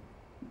iron.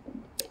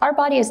 Our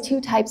body has two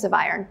types of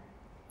iron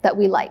that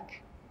we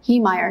like,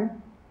 heme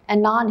iron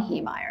and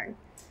non-heme iron.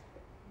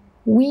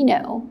 We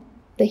know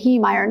the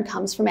heme iron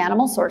comes from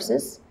animal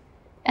sources,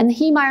 and the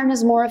heme iron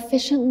is more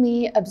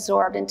efficiently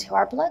absorbed into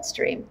our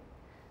bloodstream.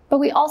 But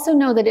we also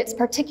know that it's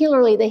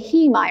particularly the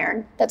heme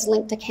iron that's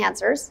linked to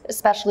cancers,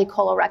 especially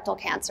colorectal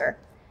cancer.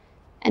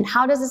 And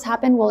how does this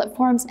happen? Well, it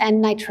forms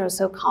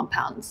N-nitroso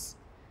compounds.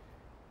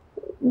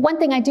 One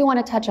thing I do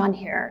want to touch on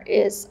here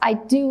is I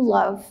do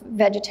love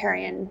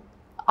vegetarian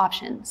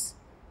options.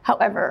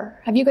 However,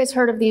 have you guys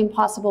heard of the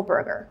Impossible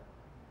Burger?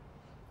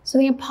 So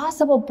the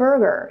Impossible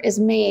Burger is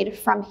made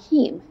from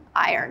heme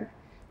iron.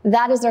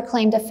 That is their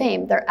claim to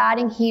fame. They're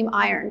adding heme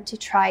iron to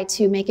try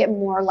to make it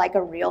more like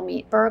a real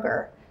meat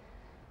burger.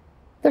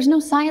 There's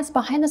no science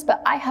behind this,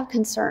 but I have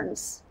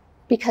concerns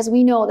because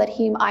we know that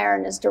heme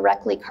iron is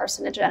directly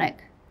carcinogenic.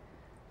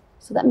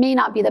 So that may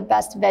not be the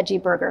best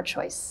veggie burger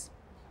choice.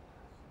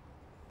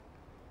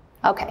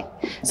 Okay,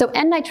 so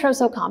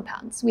N-nitroso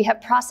compounds. We have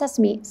processed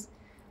meats.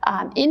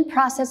 In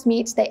processed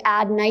meats, they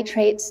add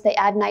nitrates, they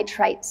add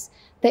nitrites.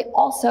 They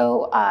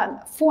also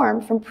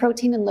form from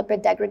protein and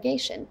lipid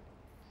degradation.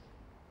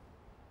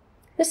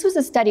 This was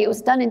a study, it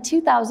was done in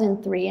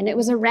 2003, and it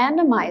was a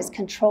randomized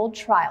controlled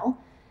trial.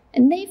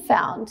 And they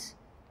found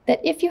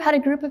that if you had a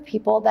group of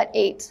people that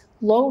ate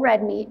low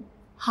red meat,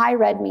 high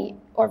red meat,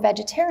 or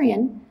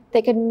vegetarian,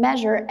 they could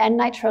measure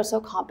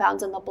N-nitroso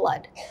compounds in the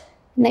blood.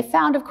 And they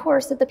found, of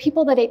course, that the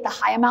people that ate the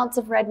high amounts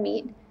of red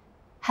meat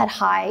had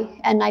high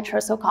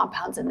N-nitroso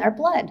compounds in their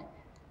blood.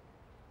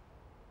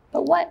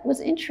 But what was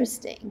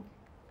interesting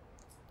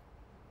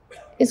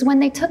is when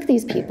they took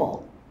these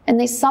people and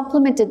they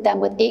supplemented them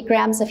with 8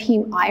 grams of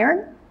heme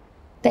iron,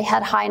 they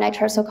had high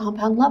nitroso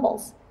compound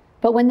levels.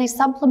 But when they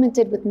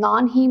supplemented with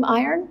non-heme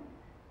iron,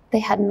 they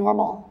had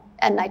normal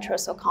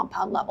N-nitroso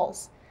compound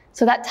levels.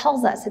 So that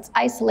tells us it's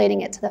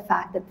isolating it to the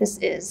fact that this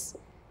is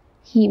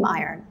heme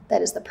iron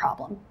that is the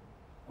problem.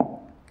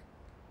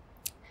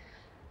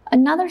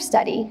 Another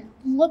study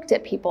looked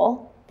at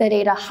people that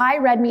ate a high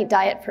red meat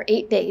diet for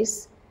 8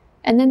 days,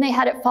 and then they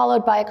had it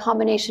followed by a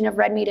combination of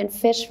red meat and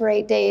fish for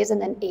 8 days, and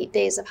then 8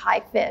 days of high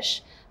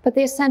fish. But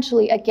they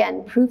essentially,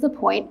 again, prove the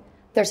point.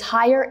 There's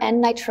higher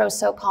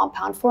N-nitroso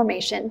compound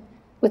formation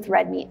with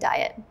red meat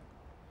diet.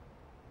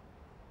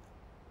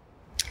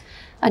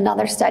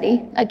 Another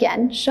study,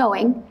 again,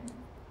 showing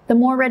the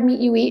more red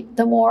meat you eat,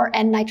 the more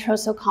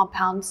N-nitroso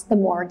compounds, the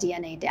more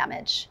DNA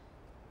damage.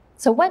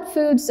 So what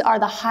foods are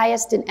the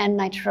highest in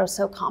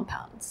N-nitroso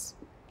compounds?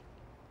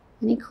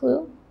 Any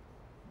clue?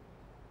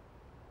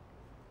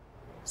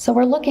 So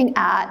we're looking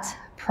at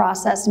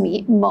processed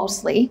meat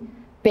mostly.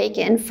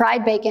 Bacon,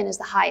 fried bacon is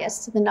the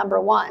highest, the number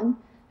 1.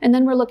 And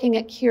then we're looking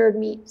at cured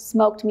meat,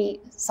 smoked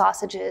meat,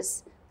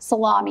 sausages,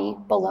 salami,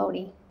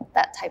 bologna,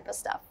 that type of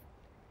stuff.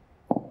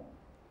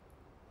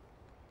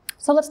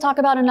 So let's talk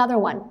about another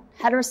one,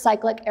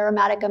 heterocyclic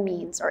aromatic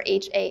amines, or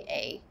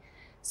HAA.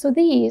 So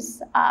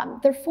these,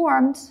 they're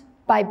formed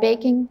by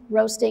baking,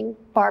 roasting,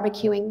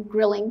 barbecuing,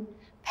 grilling,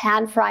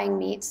 pan frying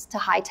meats to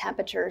high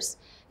temperatures.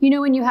 You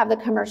know when you have the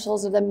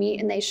commercials of the meat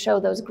and they show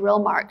those grill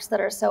marks that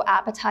are so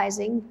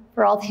appetizing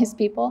for all these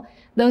people?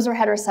 Those are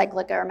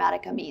heterocyclic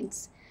aromatic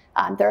amines.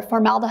 They're a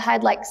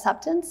formaldehyde-like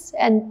substance,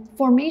 and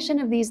formation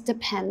of these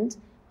depend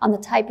on the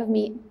type of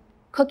meat,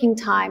 cooking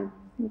time,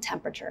 and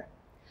temperature.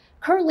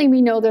 Currently,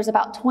 we know there's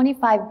about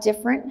 25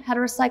 different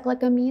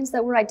heterocyclic amines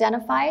that were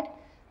identified.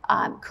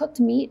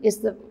 Cooked meat is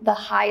the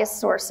highest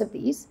source of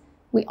these.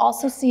 We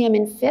also see them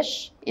in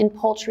fish, in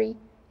poultry,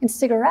 in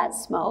cigarette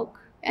smoke,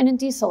 and in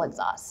diesel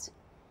exhaust.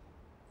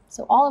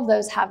 So all of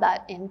those have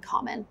that in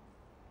common.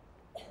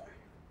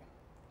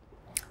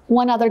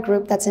 One other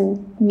group that's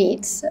in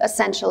meats,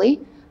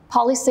 essentially,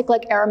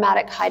 polycyclic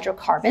aromatic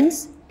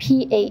hydrocarbons,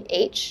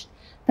 PAH.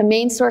 The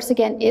main source,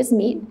 again, is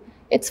meat.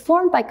 It's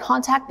formed by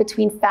contact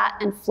between fat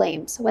and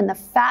flame. So when the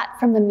fat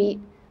from the meat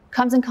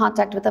comes in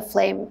contact with the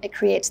flame, it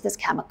creates this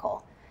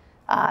chemical.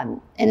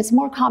 And it's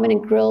more common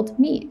in grilled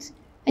meat.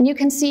 And you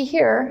can see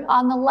here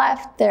on the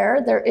left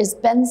there is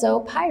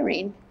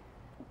benzopyrene.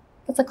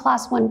 That's a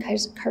class 1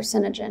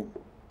 carcinogen.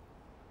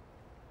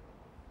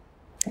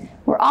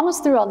 We're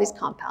almost through all these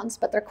compounds,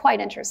 but they're quite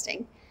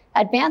interesting.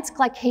 Advanced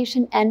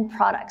glycation end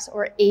products,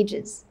 or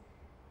AGEs.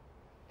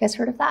 You guys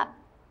heard of that?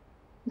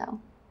 No.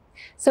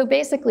 So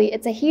basically,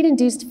 it's a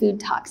heat-induced food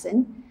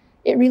toxin.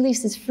 It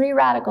releases free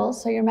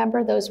radicals. So you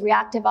remember those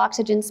reactive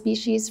oxygen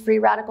species, free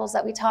radicals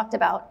that we talked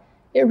about?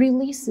 It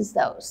releases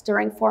those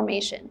during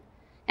formation.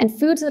 And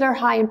foods that are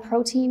high in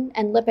protein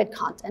and lipid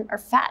content, or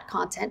fat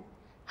content,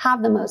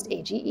 have the most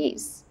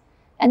AGEs.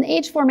 And the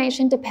age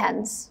formation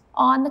depends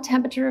on the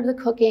temperature of the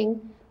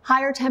cooking.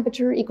 Higher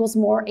temperature equals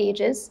more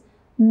AGEs.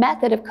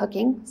 Method of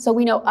cooking, so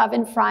we know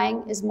oven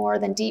frying is more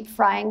than deep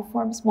frying,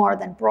 forms more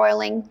than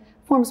broiling,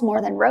 forms more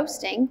than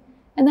roasting,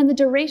 and then the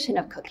duration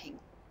of cooking.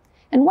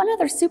 And one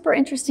other super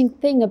interesting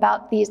thing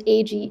about these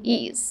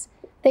AGEs,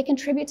 they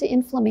contribute to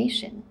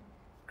inflammation,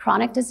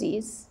 chronic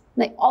disease,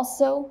 and they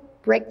also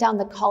break down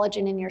the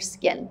collagen in your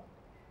skin.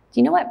 Do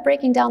you know what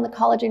breaking down the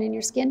collagen in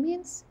your skin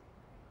means?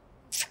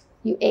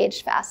 You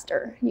age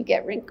faster, you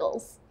get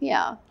wrinkles,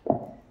 yeah.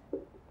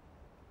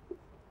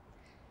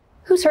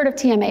 Who's heard of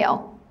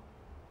TMAO?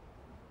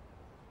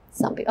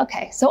 Some people,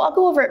 okay, so I'll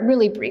go over it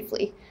really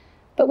briefly.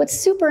 But what's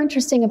super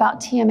interesting about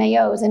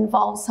TMAOs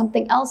involves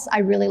something else I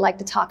really like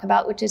to talk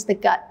about, which is the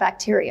gut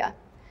bacteria.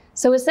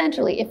 So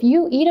essentially, if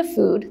you eat a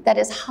food that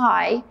is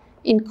high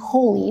in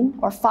choline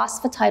or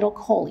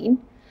phosphatidylcholine,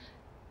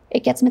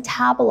 it gets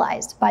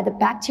metabolized by the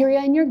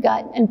bacteria in your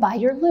gut and by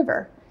your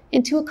liver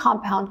into a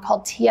compound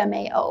called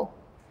TMAO.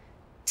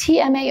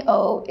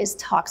 TMAO is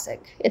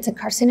toxic. It's a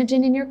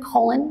carcinogen in your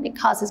colon. It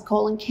causes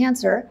colon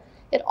cancer.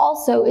 It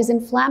also is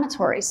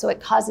inflammatory, so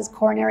it causes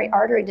coronary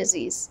artery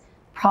disease,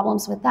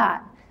 problems with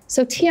that.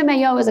 So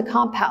TMAO is a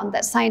compound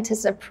that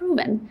scientists have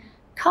proven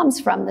comes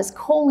from this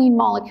choline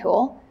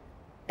molecule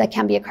that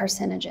can be a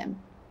carcinogen.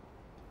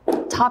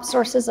 Top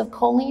sources of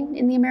choline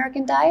in the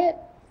American diet: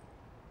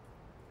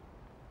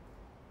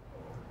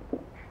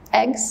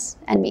 eggs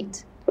and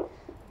meat.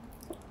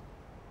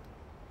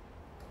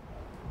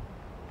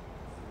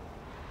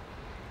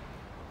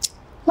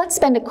 Let's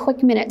spend a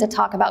quick minute to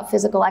talk about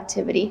physical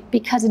activity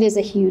because it is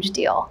a huge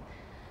deal.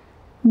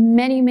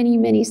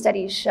 Many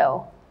studies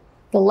show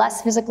the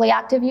less physically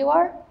active you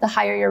are, the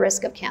higher your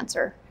risk of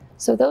cancer.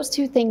 So those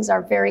two things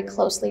are very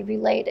closely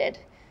related.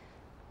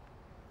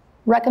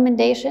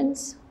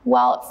 Recommendations?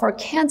 Well, for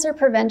cancer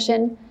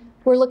prevention,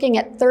 we're looking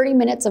at 30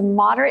 minutes of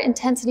moderate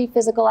intensity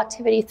physical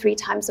activity 3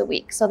 times a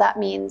week. So that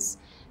means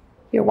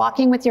you're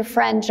walking with your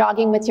friend,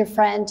 jogging with your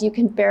friend, you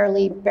can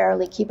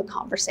barely keep a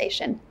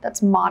conversation.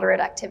 That's moderate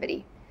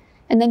activity.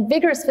 And then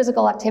vigorous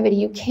physical activity,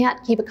 you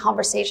can't keep a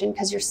conversation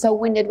because you're so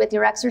winded with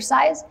your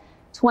exercise,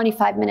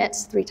 25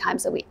 minutes 3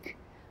 times a week.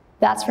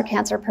 That's for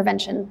cancer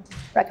prevention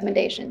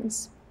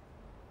recommendations.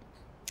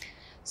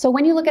 So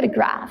when you look at a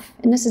graph,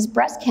 and this is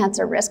breast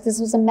cancer risk, this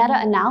was a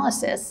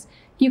meta-analysis,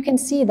 you can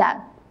see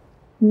that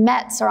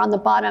METs are on the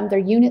bottom, they're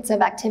units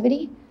of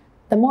activity.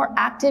 The more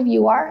active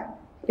you are,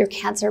 your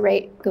cancer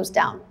rate goes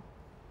down.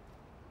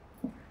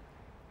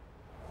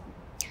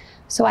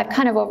 So I've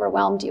kind of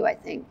overwhelmed you, I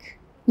think.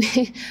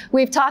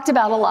 We've talked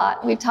about a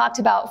lot. We've talked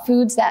about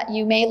foods that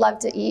you may love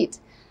to eat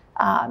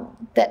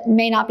that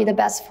may not be the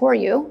best for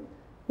you.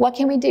 What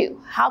can we do?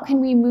 How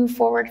can we move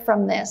forward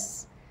from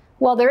this?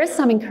 Well, there is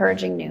some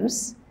encouraging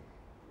news.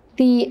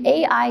 The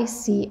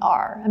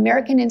AICR,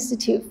 American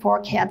Institute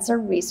for Cancer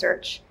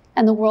Research,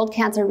 and the World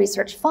Cancer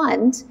Research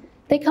Fund,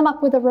 they come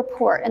up with a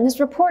report. And this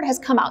report has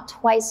come out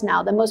twice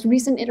now. The most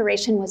recent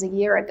iteration was a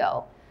year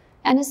ago.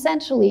 And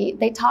essentially,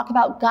 they talk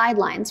about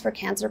guidelines for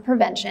cancer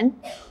prevention.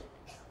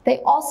 They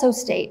also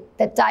state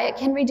that diet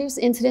can reduce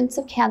incidence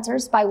of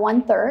cancers by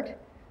 1/3,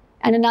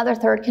 and another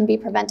third can be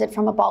prevented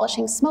from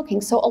abolishing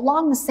smoking. So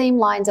along the same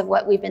lines of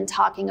what we've been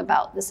talking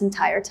about this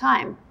entire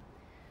time.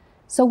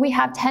 So we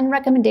have 10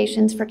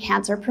 recommendations for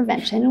cancer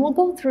prevention, and we'll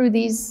go through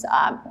these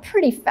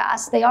pretty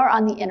fast. They are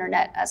on the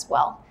internet as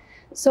well.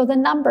 So the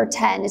number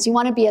 10 is you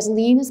want to be as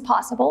lean as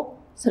possible,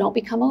 so don't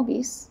become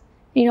obese.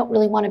 You don't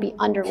really want to be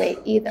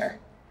underweight either.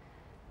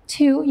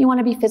 2, you want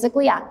to be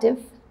physically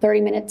active,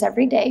 30 minutes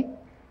every day.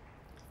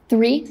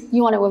 3,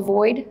 you want to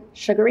avoid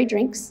sugary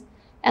drinks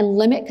and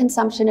limit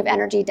consumption of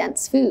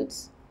energy-dense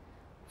foods.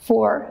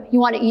 4, you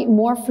want to eat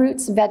more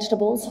fruits,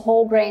 vegetables,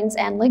 whole grains,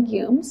 and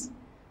legumes.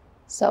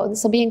 So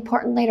this will be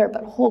important later,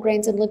 but whole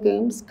grains and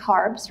legumes,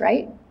 carbs,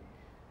 right?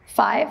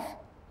 5,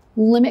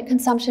 limit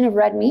consumption of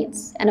red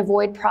meats and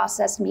avoid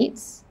processed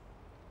meats.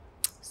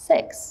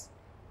 6,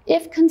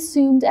 if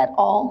consumed at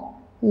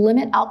all,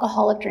 limit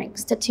alcoholic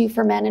drinks to 2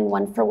 for men and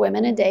 1 for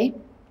women a day.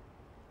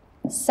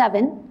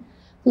 7,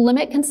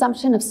 limit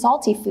consumption of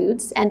salty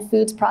foods and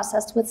foods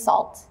processed with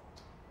salt.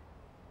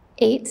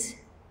 8,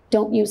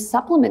 don't use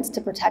supplements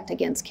to protect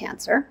against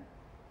cancer.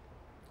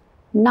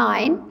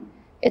 9,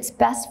 it's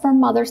best for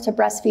mothers to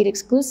breastfeed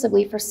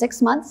exclusively for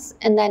 6 months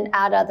and then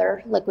add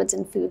other liquids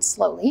and foods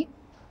slowly.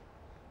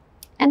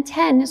 And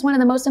 10 is one of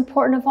the most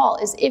important of all,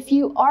 is if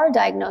you are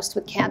diagnosed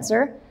with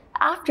cancer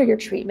after your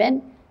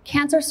treatment,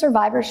 cancer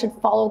survivors should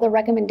follow the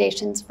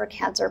recommendations for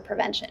cancer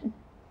prevention.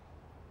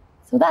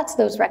 So that's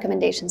those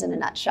recommendations in a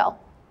nutshell.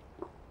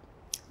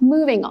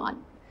 Moving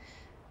on.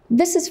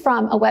 This is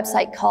from a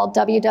website called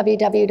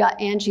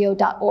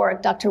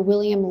www.angio.org, Dr.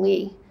 William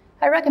Lee.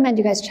 I recommend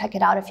you guys check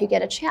it out if you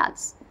get a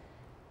chance.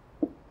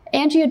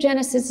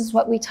 Angiogenesis is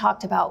what we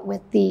talked about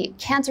with the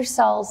cancer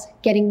cells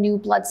getting new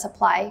blood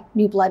supply,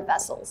 new blood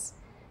vessels.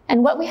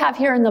 And what we have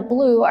here in the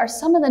blue are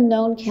some of the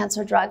known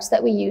cancer drugs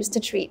that we use to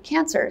treat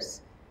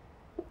cancers.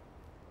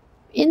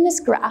 In this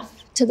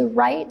graph, to the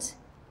right,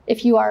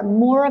 if you are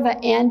more of an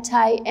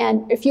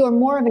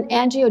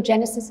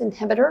angiogenesis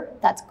inhibitor,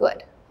 that's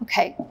good,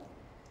 okay?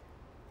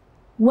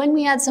 When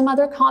we add some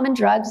other common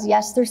drugs,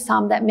 yes, there's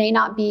some that may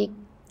not be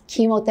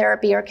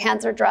chemotherapy or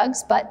cancer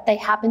drugs, but they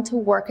happen to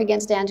work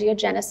against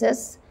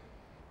angiogenesis.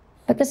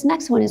 But this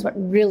next one is what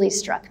really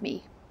struck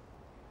me.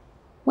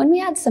 When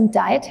we add some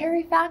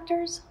dietary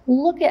factors,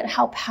 look at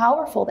how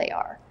powerful they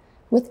are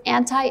with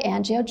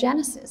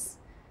anti-angiogenesis.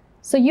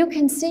 So you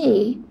can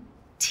see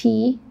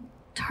tea,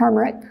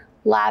 turmeric,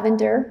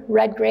 lavender,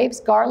 red grapes,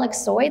 garlic,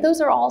 soy,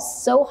 those are all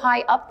so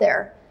high up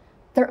there.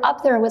 They're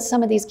up there with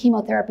some of these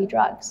chemotherapy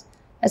drugs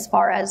as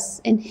far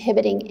as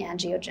inhibiting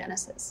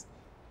angiogenesis.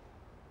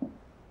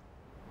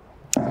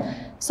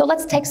 So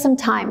let's take some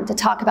time to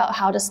talk about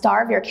how to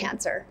starve your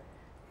cancer.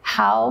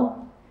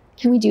 How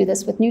can we do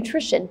this with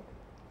nutrition?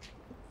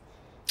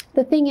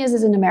 The thing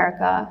is in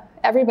America,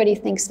 everybody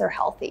thinks they're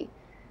healthy.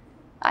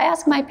 I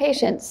ask my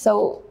patients,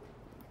 so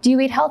do you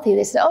eat healthy?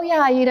 They say, oh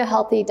yeah, I eat a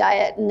healthy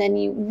diet. And then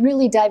you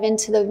really dive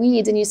into the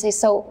weeds and you say,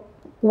 so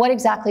what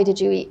exactly did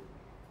you eat?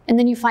 And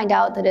then you find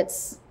out that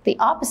it's the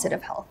opposite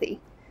of healthy.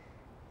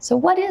 So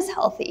what is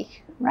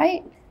healthy,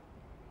 right?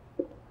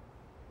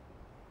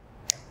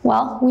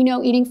 Well, we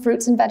know eating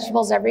fruits and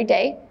vegetables every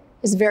day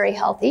is very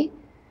healthy.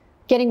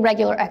 Getting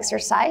regular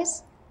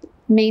exercise,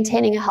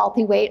 maintaining a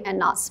healthy weight, and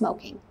not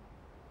smoking.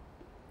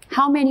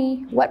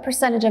 What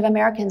percentage of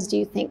Americans do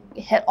you think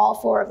hit all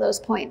 4 of those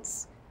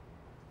points?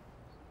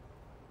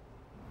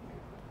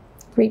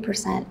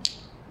 3%.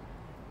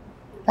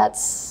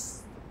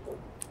 That's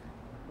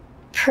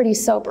pretty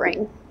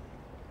sobering.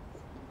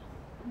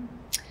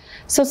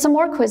 So some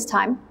more quiz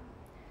time.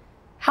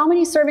 How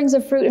many servings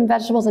of fruit and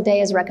vegetables a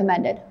day is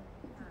recommended?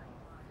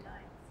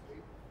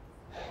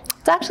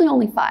 It's actually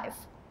only 5.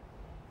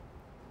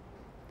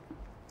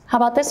 How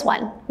about this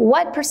one?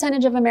 What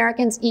percentage of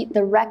Americans eat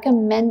the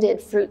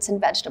recommended fruits and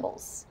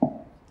vegetables?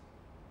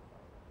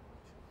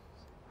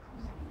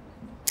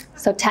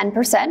 So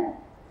 10%.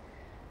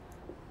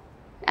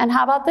 And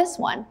how about this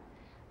one?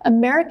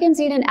 Americans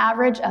eat an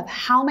average of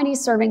how many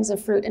servings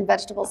of fruit and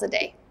vegetables a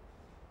day?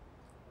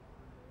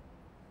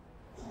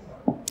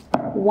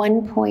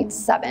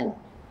 1.7.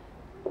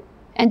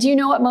 And do you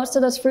know what most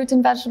of those fruits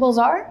and vegetables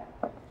are?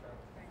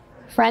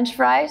 French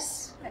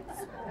fries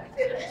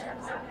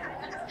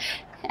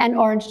and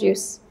orange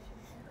juice.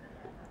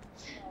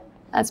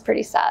 That's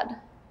pretty sad.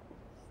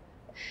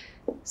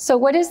 So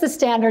what is the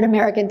standard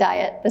American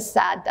diet, the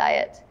SAD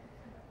diet?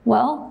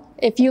 Well,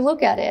 if you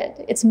look at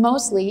it, it's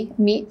mostly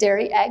meat,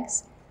 dairy,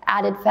 eggs,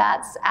 added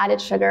fats,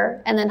 added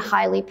sugar, and then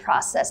highly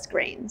processed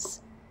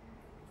grains.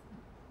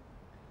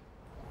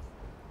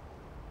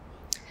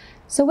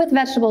 So with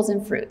vegetables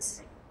and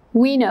fruits,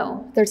 we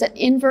know there's an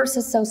inverse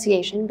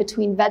association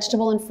between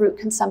vegetable and fruit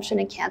consumption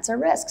and cancer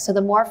risk. So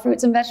the more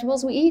fruits and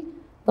vegetables we eat,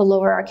 the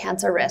lower our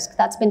cancer risk.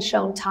 That's been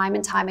shown time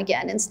and time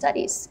again in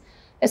studies,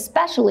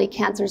 especially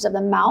cancers of the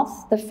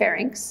mouth, the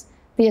pharynx,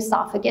 the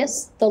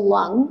esophagus, the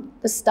lung,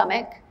 the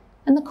stomach,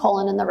 and the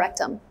colon and the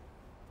rectum.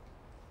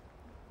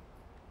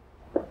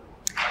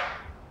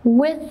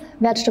 With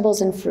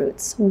vegetables and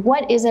fruits,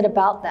 what is it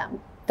about them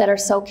that are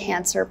so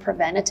cancer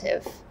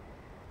preventative?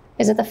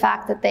 Is it the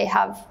fact that they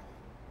have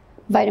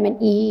vitamin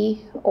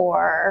E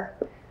or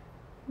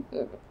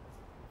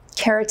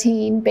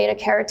carotene, beta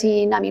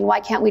carotene? I mean, why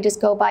can't we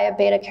just go buy a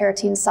beta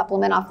carotene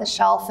supplement off the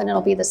shelf and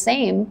it'll be the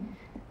same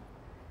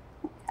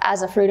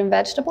as a fruit and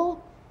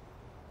vegetable?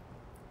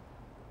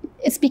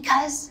 It's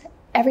because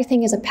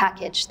everything is a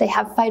package. They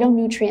have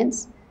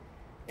phytonutrients.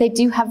 They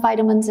do have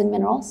vitamins and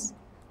minerals.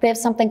 They have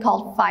something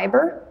called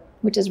fiber,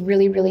 which is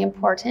really, really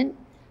important.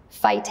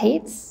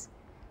 Phytates.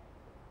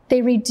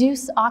 They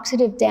reduce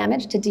oxidative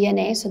damage to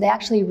DNA, so they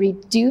actually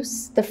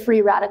reduce the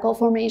free radical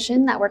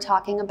formation that we're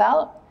talking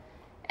about.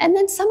 And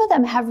then some of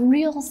them have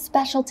real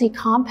specialty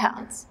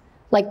compounds,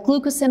 like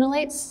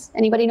glucosinolates.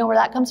 Anybody know where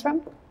that comes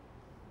from?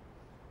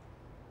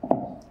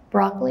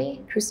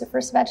 Broccoli,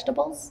 cruciferous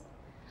vegetables.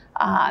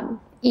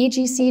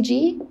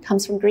 EGCG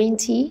comes from green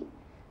tea.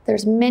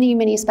 There's many,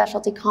 many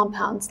specialty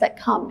compounds that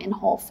come in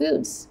whole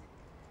foods.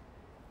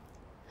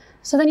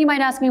 So then you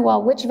might ask me,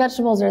 well, which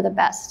vegetables are the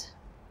best?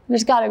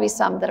 There's got to be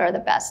some that are the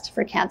best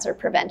for cancer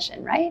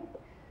prevention, right?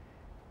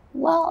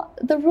 Well,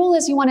 the rule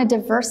is you want to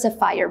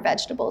diversify your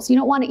vegetables. You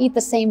don't want to eat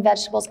the same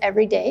vegetables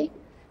every day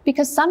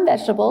because some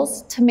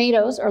vegetables,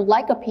 tomatoes or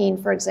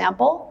lycopene, for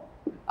example,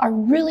 are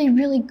really,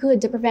 really good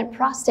to prevent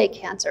prostate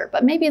cancer,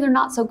 but maybe they're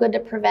not so good to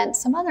prevent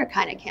some other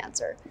kind of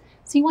cancer.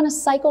 So you want to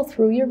cycle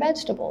through your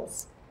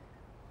vegetables.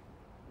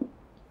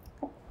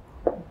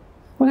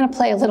 We're going to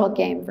play a little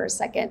game for a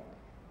second.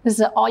 This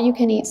is an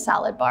all-you-can-eat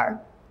salad bar.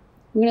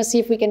 We're going to see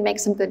if we can make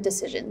some good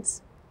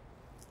decisions.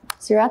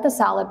 So you're at the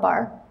salad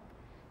bar.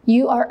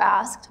 You are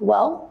asked,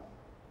 well,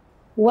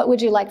 what would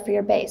you like for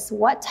your base?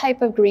 What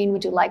type of green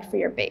would you like for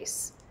your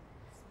base?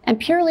 And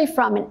purely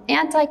from an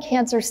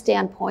anti-cancer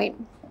standpoint,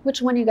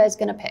 which one are you guys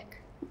going to pick?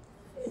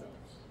 You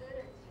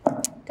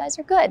guys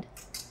are good.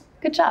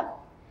 Good job.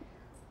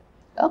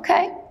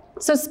 Okay.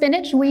 So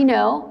spinach, we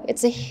know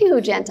it's a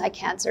huge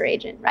anti-cancer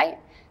agent, right?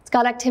 It's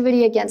got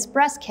activity against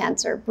breast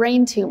cancer,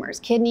 brain tumors,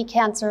 kidney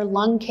cancer,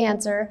 lung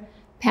cancer,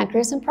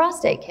 pancreas and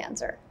prostate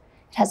cancer.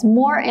 It has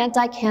more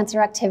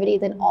anti-cancer activity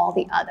than all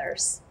the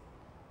others.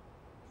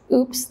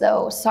 Oops,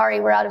 though, sorry,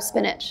 we're out of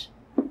spinach.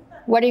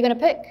 What are you going to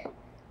pick?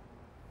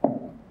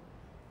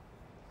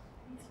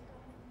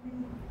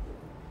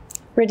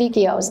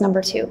 Radicchio is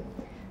number 2.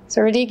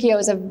 So radicchio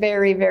is a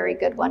very, very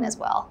good one as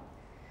well.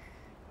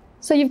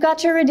 So you've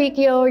got your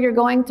radicchio, you're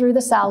going through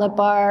the salad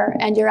bar,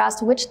 and you're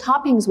asked, which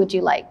toppings would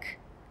you like?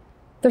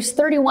 There's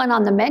 31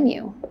 on the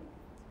menu,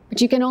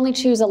 but you can only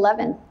choose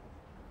 11.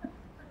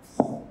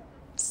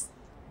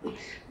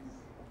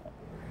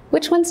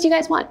 Which ones do you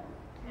guys want?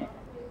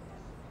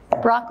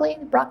 Broccoli?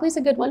 Broccoli's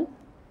a good one.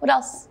 What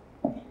else?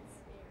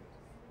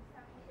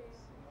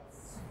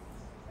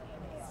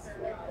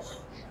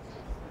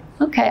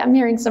 Okay, I'm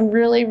hearing some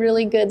really,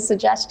 really good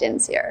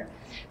suggestions here.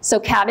 So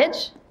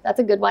cabbage, that's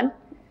a good one.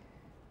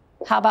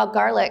 How about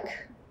garlic?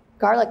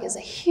 Garlic is a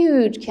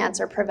huge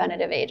cancer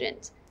preventative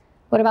agent.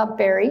 What about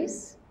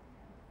berries?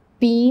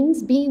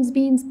 Beans, beans,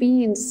 beans,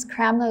 beans.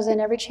 Cram those in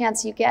every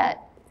chance you get.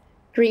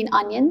 Green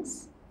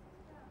onions,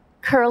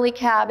 curly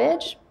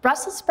cabbage.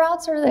 Brussels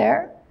sprouts are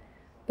there,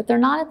 but they're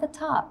not at the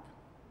top.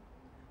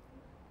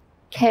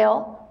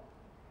 kale,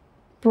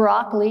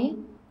 broccoli,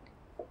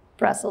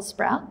 Brussels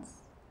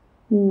sprouts,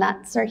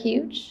 nuts are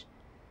huge.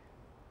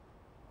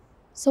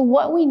 So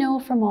what we know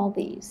from all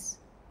these,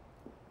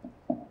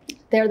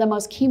 they're the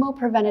most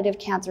chemopreventative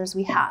cancers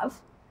we have.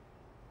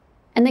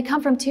 And they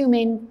come from two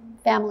main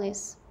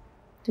families.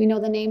 Do we know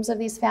the names of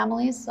these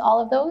families, all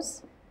of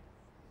those?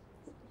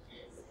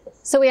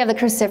 So we have the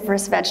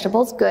cruciferous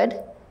vegetables, good,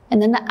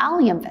 and then the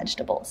allium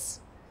vegetables.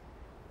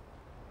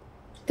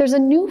 There's a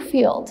new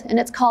field, and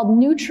it's called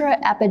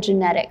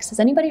nutraepigenetics. Has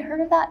anybody heard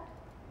of that?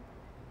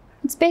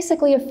 It's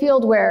basically a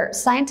field where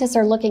scientists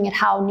are looking at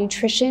how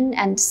nutrition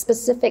and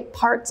specific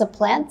parts of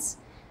plants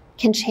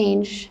can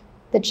change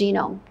the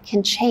genome,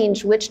 can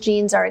change which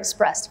genes are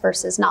expressed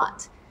versus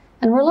not.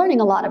 And we're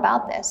learning a lot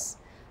about this.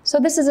 So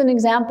this is an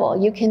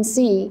example. You can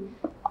see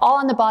all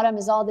on the bottom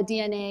is all the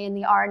DNA and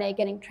the RNA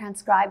getting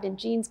transcribed and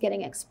genes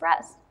getting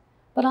expressed.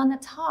 But on the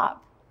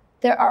top,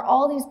 there are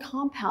all these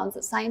compounds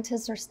that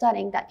scientists are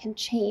studying that can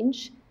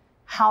change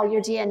how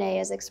your DNA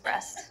is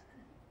expressed.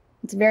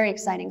 It's very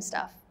exciting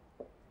stuff.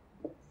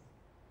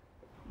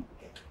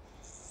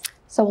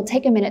 So we'll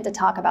take a minute to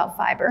talk about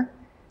fiber.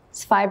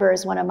 Fiber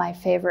is one of my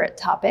favorite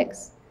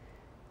topics.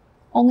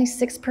 Only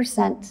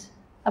 6%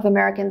 of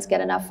Americans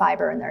get enough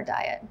fiber in their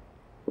diet.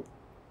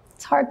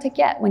 It's hard to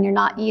get when you're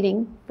not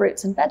eating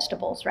fruits and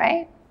vegetables,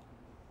 right?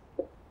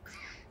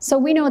 So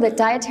we know that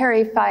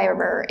dietary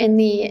fiber in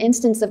the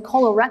instance of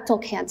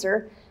colorectal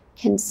cancer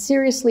can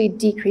seriously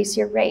decrease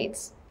your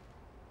rates.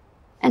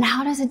 And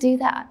how does it do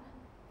that?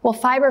 Well,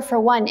 fiber, for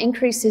one,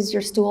 increases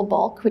your stool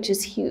bulk, which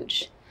is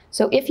huge.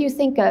 So if you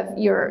think of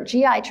your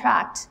GI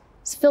tract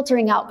as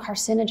filtering out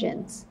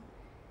carcinogens,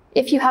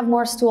 if you have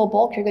more stool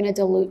bulk, you're going to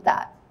dilute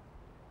that.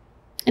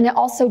 And it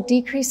also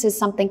decreases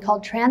something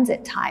called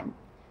transit time,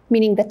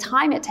 meaning the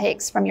time it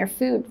takes from your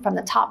food, from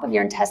the top of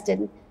your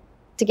intestine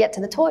to get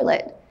to the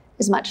toilet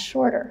is much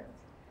shorter.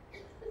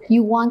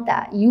 You want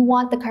that. You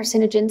want the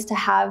carcinogens to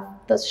have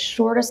the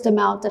shortest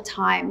amount of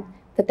time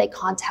that they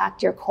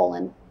contact your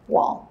colon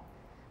wall.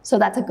 So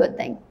that's a good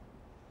thing.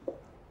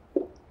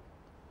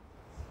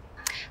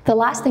 The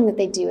last thing that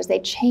they do is they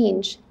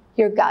change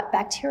your gut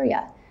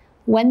bacteria.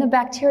 When the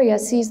bacteria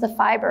sees the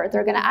fiber,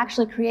 they're going to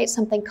actually create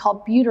something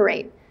called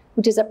butyrate,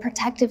 which is a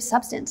protective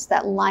substance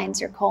that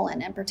lines your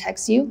colon and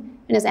protects you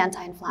and is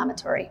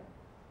anti-inflammatory.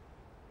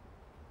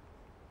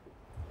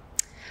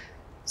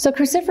 So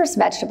cruciferous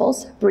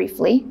vegetables,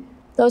 briefly,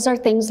 those are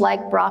things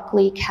like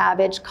broccoli,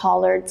 cabbage,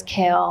 collards,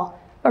 kale,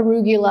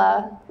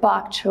 arugula,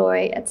 bok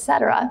choy,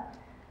 etc.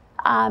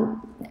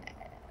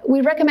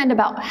 We recommend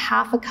about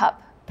half a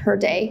cup per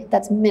day,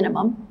 that's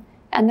minimum,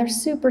 and they're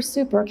super,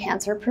 super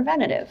cancer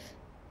preventative.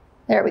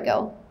 There we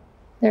go.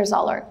 There's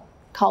all our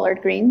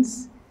collard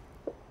greens.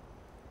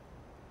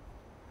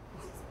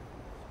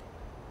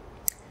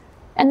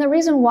 And the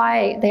reason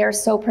why they are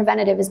so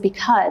preventative is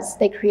because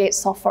they create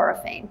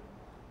sulforaphane.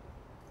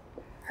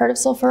 Heard of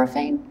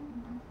sulforaphane?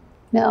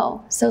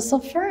 No. So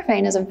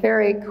sulforaphane is a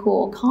very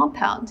cool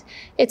compound.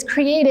 It's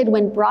created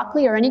when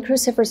broccoli or any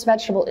cruciferous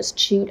vegetable is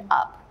chewed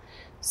up.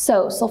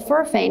 So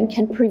sulforaphane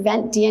can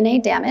prevent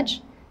DNA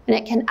damage, and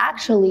it can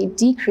actually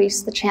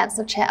decrease the chance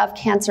of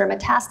cancer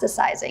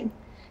metastasizing.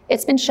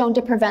 It's been shown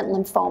to prevent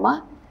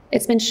lymphoma.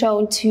 It's been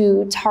shown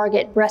to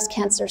target breast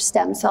cancer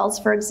stem cells,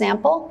 for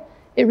example.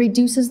 It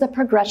reduces the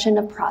progression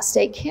of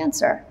prostate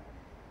cancer.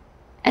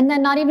 And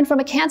then not even from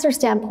a cancer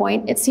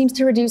standpoint, it seems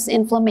to reduce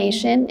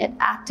inflammation. It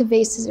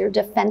activates your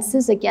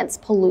defenses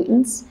against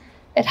pollutants.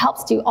 It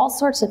helps do all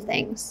sorts of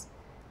things.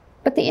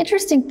 But the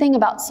interesting thing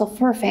about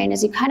sulforaphane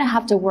is you kind of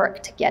have to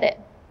work to get it.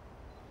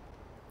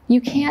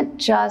 You can't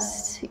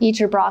just eat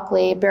your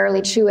broccoli,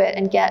 barely chew it,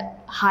 and get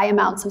high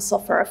amounts of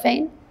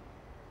sulforaphane.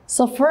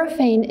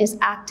 Sulforaphane is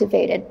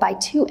activated by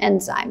two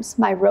enzymes,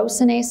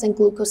 myrosinase and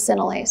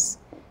glucosinolase,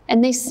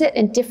 and they sit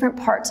in different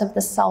parts of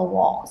the cell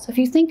wall. So if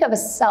you think of a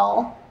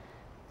cell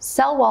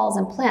walls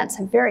in plants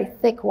have very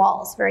thick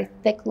walls, very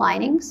thick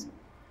linings.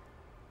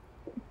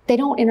 They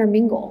don't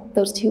intermingle,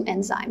 those two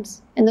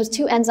enzymes. And those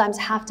two enzymes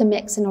have to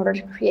mix in order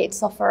to create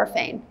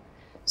sulforaphane.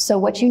 So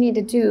what you need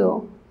to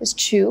do is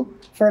chew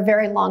for a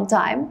very long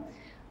time,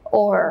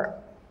 or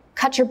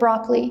cut your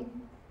broccoli,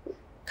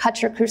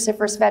 cut your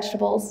cruciferous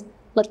vegetables,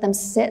 let them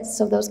sit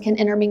so those can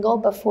intermingle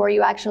before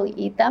you actually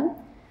eat them.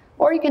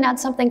 Or you can add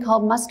something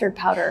called mustard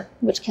powder,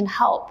 which can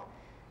help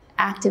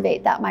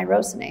activate that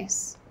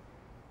myrosinase.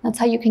 That's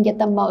how you can get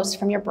the most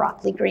from your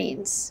broccoli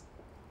greens.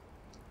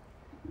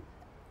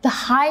 The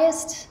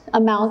highest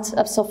amount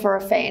of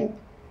sulforaphane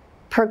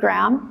per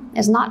gram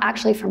is not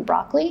actually from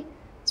broccoli,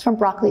 it's from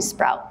broccoli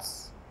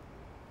sprouts.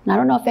 And I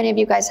don't know if any of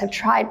you guys have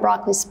tried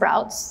broccoli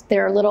sprouts.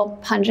 They're a little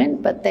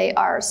pungent, but they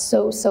are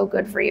so, so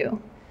good for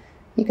you.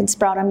 You can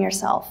sprout them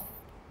yourself.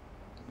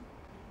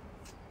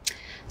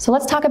 So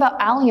let's talk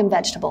about allium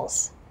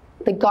vegetables,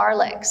 the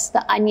garlics,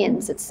 the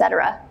onions,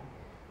 etc.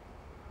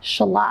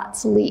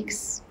 Shallots,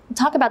 leeks. We'll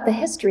talk about the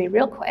history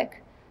real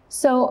quick.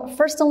 So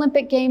first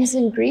Olympic Games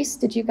in Greece,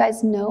 did you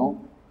guys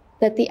know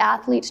that the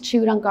athletes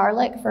chewed on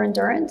garlic for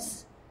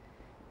endurance?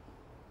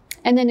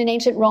 And then in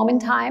ancient Roman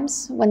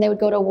times, when they would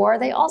go to war,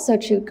 they also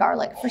chewed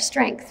garlic for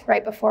strength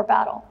right before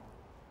battle.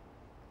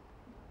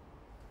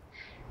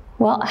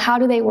 Well, how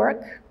do they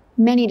work?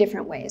 Many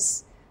different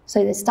ways.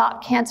 So they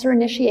stop cancer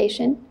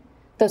initiation.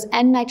 Those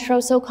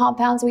N-nitroso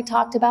compounds we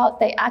talked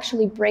about, they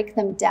actually break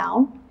them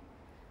down.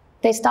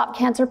 They stop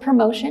cancer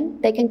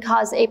promotion. They can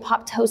cause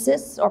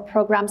apoptosis or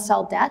programmed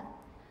cell death.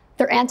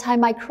 They're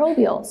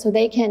antimicrobial, so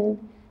they can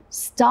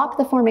stop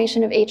the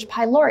formation of H.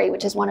 pylori,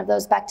 which is one of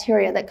those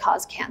bacteria that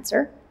cause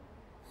cancer.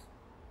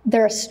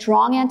 They're a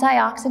strong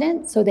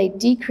antioxidant, so they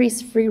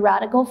decrease free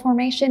radical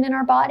formation in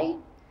our body.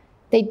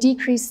 They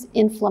decrease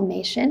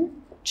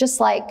inflammation, just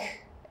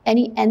like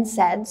any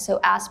NSAID, so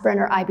aspirin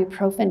or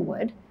ibuprofen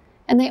would.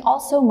 And they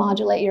also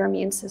modulate your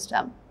immune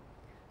system.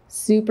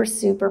 Super,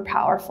 super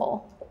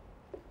powerful.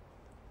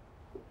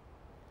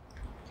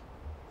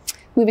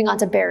 Moving on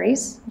to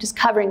berries, just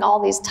covering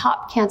all these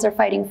top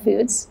cancer-fighting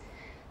foods.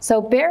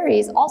 So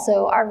berries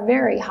also are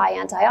very high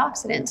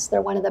antioxidants.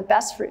 They're one of the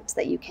best fruits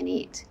that you can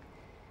eat.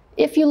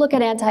 If you look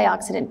at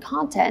antioxidant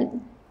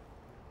content,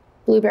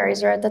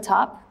 blueberries are at the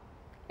top,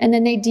 and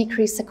then they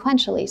decrease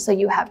sequentially. So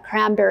you have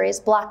cranberries,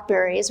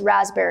 blackberries,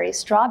 raspberries,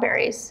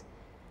 strawberries.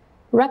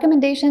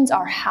 Recommendations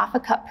are ½ a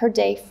cup per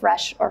day,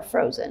 fresh or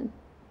frozen.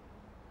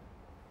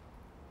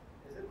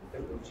 Is it the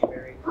goji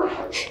berry?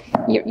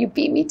 You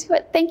beat me to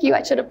it. Thank you.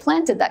 I should have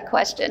planted that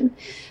question.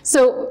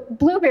 So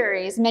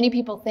blueberries, many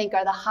people think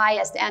are the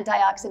highest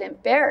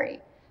antioxidant berry,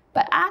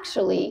 but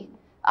actually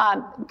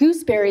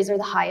gooseberries are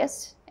the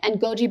highest, and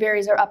goji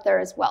berries are up there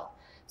as well.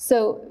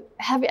 So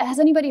has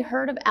anybody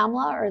heard of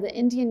amla or the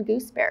Indian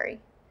gooseberry?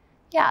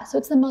 Yeah, so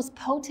it's the most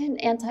potent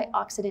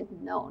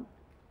antioxidant known.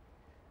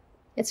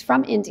 It's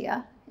from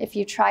India. If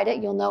you tried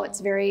it, you'll know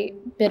it's very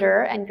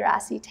bitter and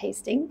grassy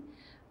tasting,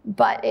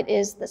 but it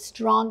is the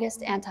strongest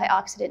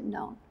antioxidant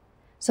known.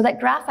 So that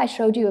graph I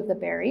showed you of the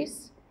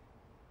berries,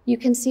 you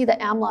can see that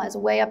amla is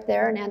way up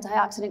there in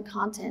antioxidant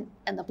content,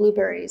 and the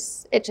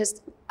blueberries, it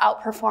just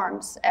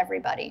outperforms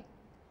everybody.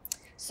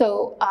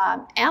 So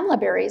amla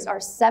berries are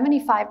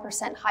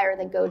 75% higher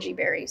than goji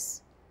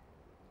berries,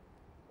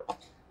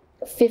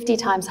 50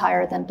 times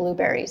higher than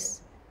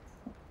blueberries.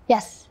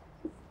 Yes?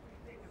 When you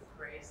think of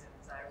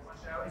craisins,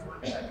 I always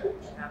wonder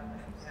if they have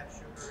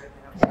sugar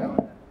and they have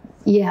soda.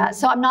 Yeah,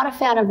 so I'm not a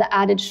fan of the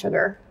added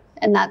sugar,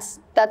 and that's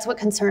what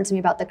concerns me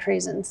about the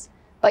craisins.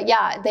 But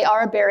yeah, they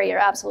are a berry, you're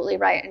absolutely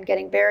right, and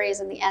getting berries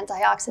and the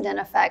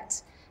antioxidant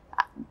effect,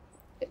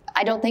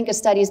 I don't think a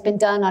study's been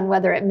done on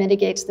whether it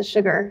mitigates the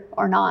sugar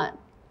or not.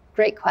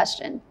 Great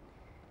question.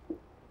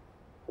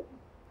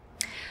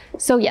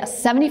 So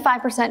yes,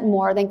 75%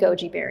 more than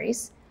goji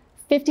berries,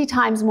 50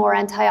 times more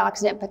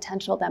antioxidant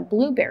potential than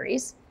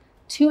blueberries,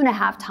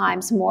 2.5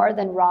 times more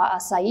than raw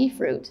acai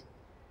fruit.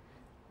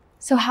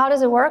 So how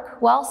does it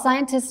work? Well,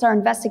 scientists are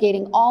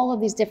investigating all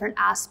of these different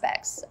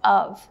aspects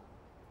of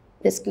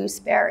this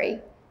gooseberry.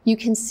 You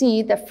can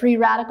see the free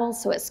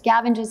radicals, so it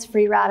scavenges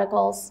free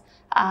radicals.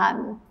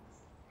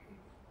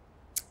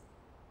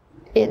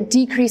 It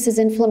decreases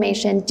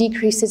inflammation,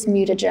 decreases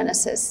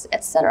mutagenesis,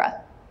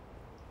 etc.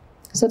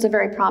 So it's a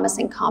very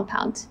promising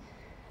compound.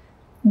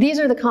 These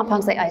are the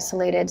compounds they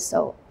isolated,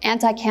 so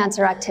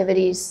anti-cancer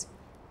activities.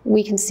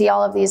 We can see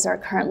all of these are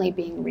currently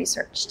being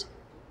researched.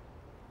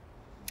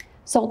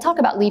 So we'll talk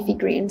about leafy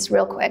greens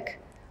real quick.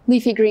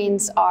 Leafy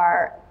greens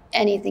are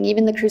anything,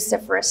 even the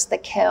cruciferous, the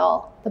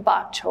kale, the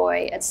bok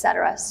choy,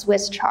 etc.,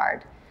 Swiss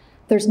chard.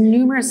 There's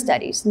numerous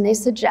studies, and they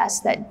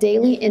suggest that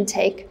daily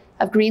intake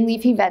of green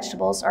leafy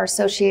vegetables are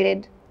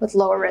associated with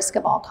lower risk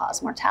of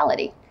all-cause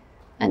mortality.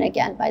 And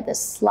again, by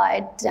this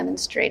slide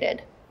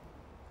demonstrated.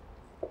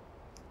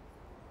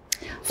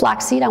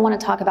 Flaxseed, I want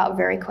to talk about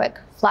very quick.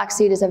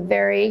 Flaxseed is a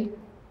very,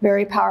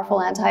 very powerful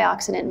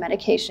antioxidant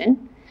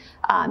medication.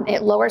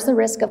 It lowers the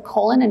risk of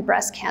colon and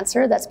breast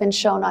cancer. That's been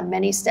shown on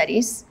many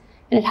studies.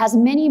 And it has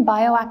many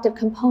bioactive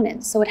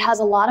components. So it has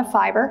a lot of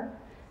fiber.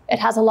 It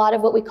has a lot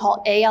of what we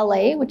call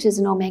ALA, which is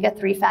an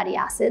omega-3 fatty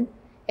acid.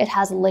 It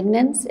has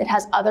lignans. It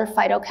has other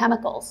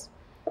phytochemicals.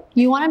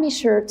 You want to be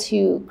sure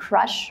to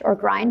crush or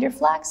grind your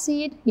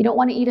flaxseed. You don't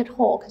want to eat it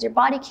whole because your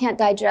body can't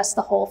digest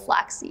the whole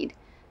flaxseed.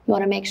 You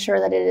want to make sure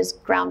that it is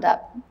ground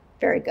up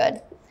very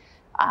good.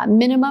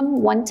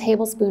 Minimum 1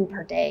 tablespoon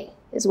per day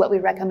is what we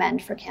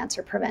recommend for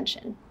cancer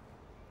prevention.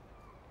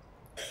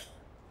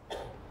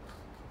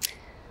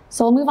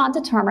 So we'll move on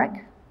to turmeric,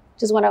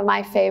 which is one of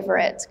my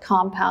favorite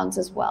compounds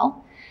as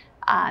well.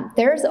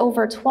 There's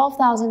over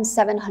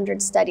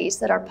 12,700 studies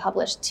that are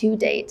published to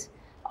date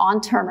on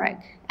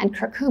turmeric and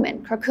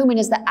curcumin. Curcumin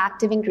is the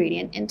active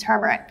ingredient in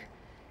turmeric.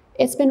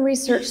 It's been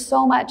researched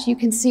so much. You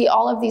can see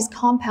all of these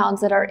compounds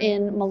that are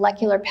in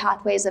molecular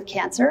pathways of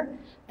cancer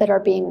that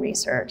are being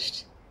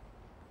researched.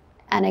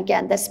 And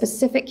again, the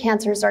specific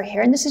cancers are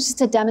here. And this is just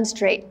to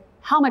demonstrate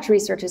how much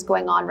research is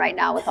going on right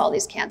now with all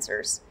these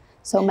cancers.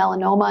 So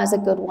melanoma is a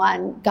good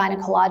one,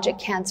 gynecologic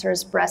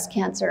cancers, breast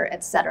cancer,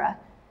 etc.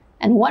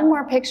 And one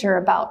more picture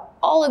about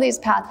all of these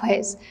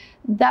pathways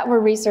that we're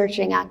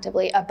researching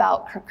actively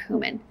about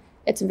curcumin.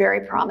 It's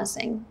very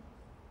promising.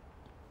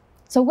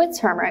 So with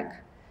turmeric,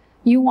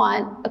 you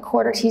want a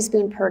 1/4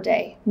 teaspoon per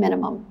day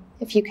minimum,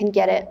 if you can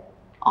get it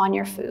on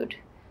your food.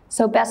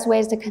 So best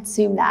ways to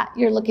consume that,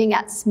 you're looking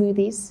at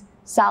smoothies,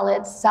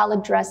 salads,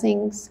 salad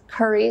dressings,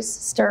 curries,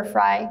 stir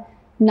fry,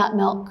 nut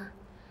milk.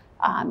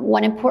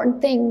 One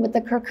important thing with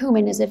the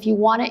curcumin is if you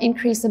want to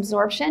increase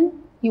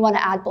absorption, you want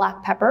to add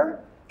black pepper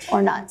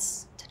or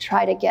nuts to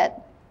try to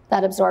get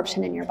that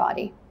absorption in your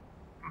body.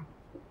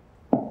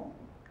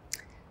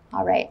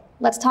 All right,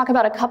 let's talk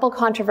about a couple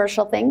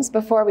controversial things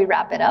before we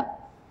wrap it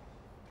up.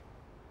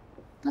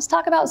 Let's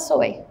talk about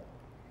soy.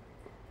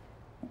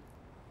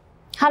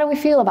 How do we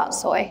feel about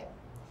soy?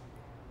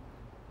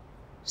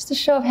 Just a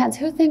show of hands,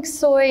 who thinks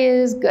soy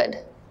is good?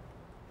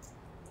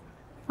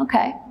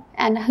 Okay,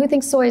 and who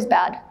thinks soy is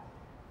bad?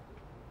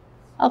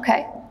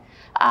 Okay,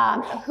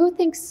 who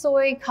thinks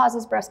soy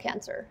causes breast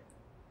cancer?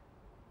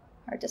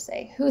 Hard to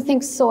say. Who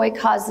thinks soy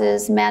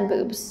causes man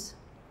boobs?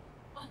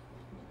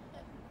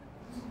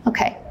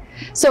 Okay,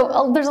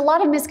 so there's a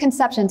lot of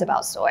misconceptions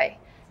about soy.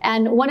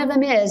 And one of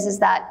them is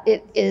that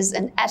it is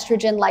an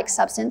estrogen-like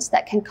substance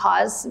that can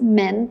cause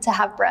men to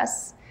have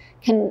breasts,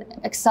 can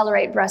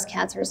accelerate breast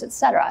cancers,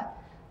 etc.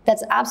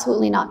 That's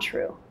absolutely not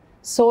true.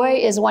 Soy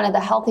is one of the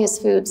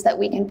healthiest foods that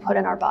we can put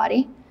in our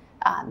body.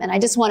 And I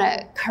just want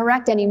to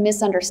correct any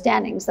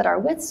misunderstandings that are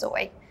with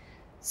soy.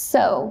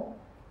 So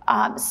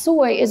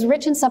soy is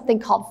rich in something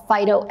called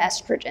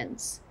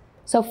phytoestrogens.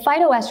 So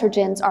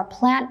phytoestrogens are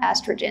plant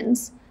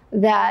estrogens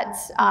that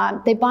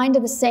they bind to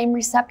the same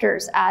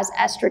receptors as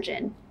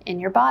estrogen in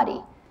your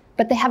body,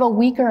 but they have a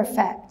weaker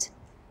effect.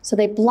 So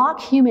they block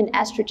human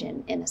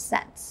estrogen in a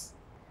sense.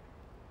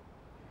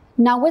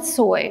 Now with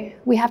soy,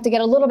 we have to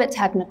get a little bit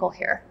technical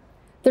here.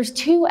 There's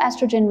 2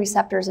 estrogen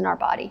receptors in our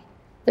body.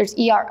 There's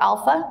ER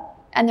alpha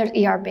and there's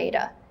ER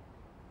beta.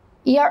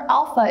 ER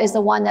alpha is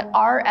the one that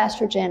our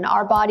estrogen,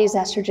 our body's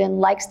estrogen,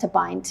 likes to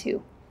bind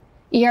to.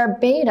 ER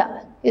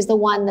beta is the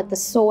one that the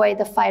soy,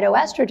 the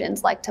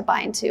phytoestrogens, like to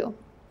bind to.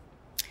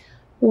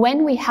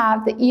 When we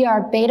have the ER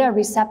beta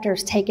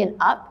receptors taken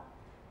up,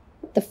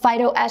 the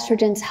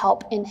phytoestrogens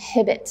help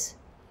inhibit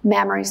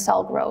mammary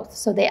cell growth.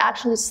 So they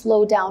actually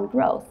slow down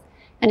growth,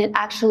 and it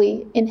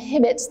actually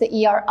inhibits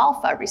the ER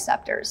alpha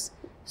receptors.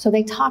 So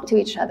they talk to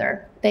each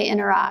other, they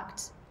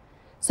interact.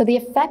 So the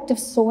effect of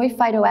soy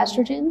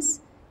phytoestrogens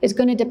is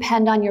going to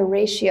depend on your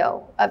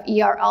ratio of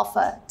ER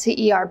alpha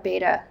to ER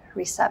beta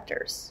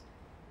receptors.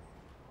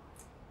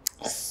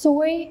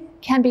 Soy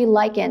can be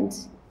likened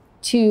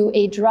to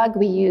a drug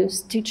we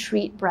use to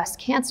treat breast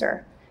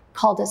cancer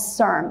called a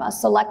SERM, a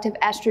selective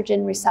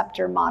estrogen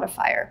receptor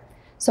modifier.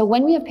 So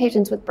when we have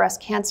patients with breast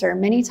cancer,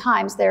 many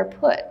times they're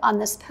put on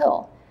this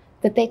pill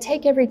that they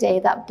take every day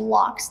that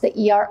blocks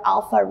the ER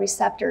alpha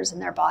receptors in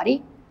their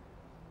body.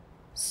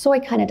 Soy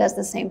kind of does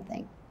the same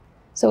thing.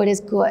 So it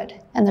is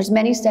good. And there's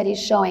many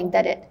studies showing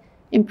that it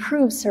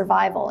improves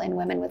survival in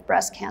women with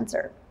breast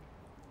cancer.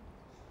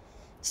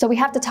 So we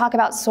have to talk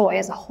about soy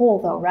as a whole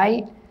though,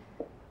 right?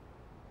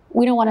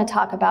 We don't want to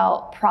talk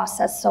about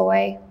processed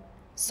soy,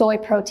 soy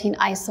protein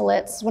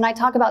isolates. When I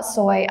talk about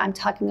soy, I'm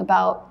talking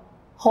about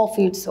whole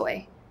food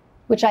soy,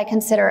 which I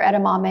consider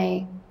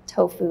edamame,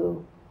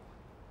 tofu,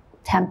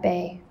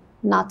 tempeh,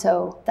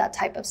 natto, that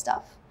type of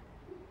stuff.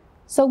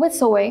 So with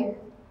soy,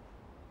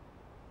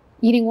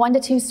 eating 1 to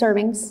 2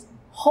 servings,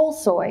 whole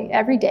soy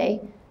every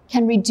day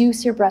can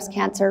reduce your breast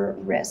cancer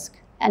risk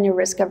and your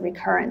risk of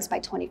recurrence by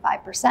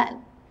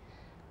 25%.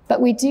 But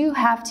we do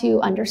have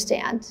to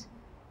understand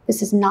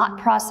this is not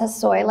processed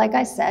soy, like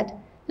I said.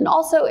 And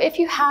also, if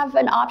you have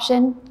an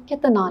option,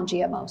 get the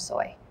non-GMO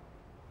soy.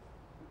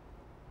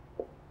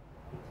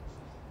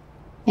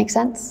 Make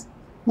sense?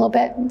 A little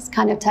bit? It's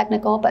kind of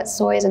technical, but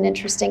soy is an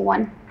interesting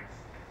one.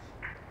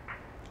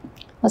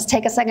 Let's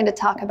take a second to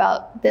talk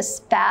about this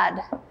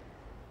fad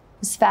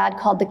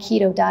called the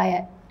keto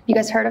diet. You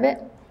guys heard of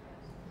it?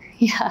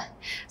 Yeah,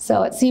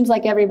 so it seems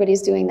like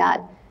everybody's doing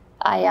that.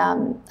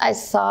 I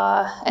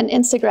saw an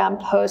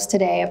Instagram post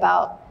today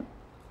about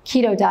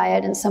keto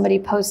diet and somebody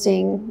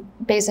posting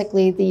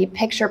basically the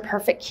picture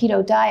perfect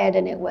keto diet,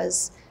 and it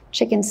was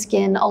chicken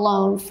skin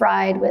alone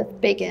fried with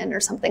bacon or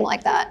something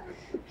like that.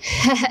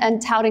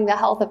 And touting the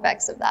health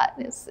effects of that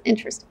is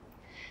interesting.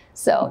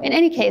 So in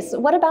any case,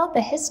 what about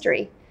the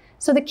history?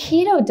 So the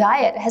keto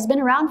diet has been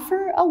around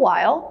for a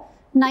while,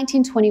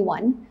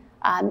 1921.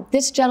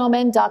 This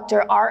gentleman,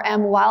 Dr.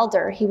 R.M.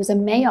 Wilder, he was a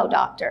Mayo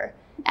doctor,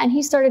 and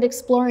he started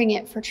exploring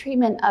it for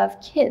treatment of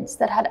kids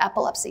that had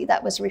epilepsy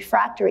that was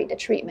refractory to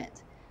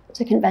treatment,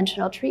 to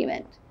conventional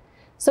treatment.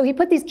 So he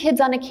put these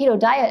kids on a keto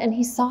diet and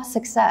he saw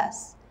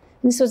success.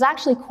 And this was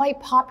actually quite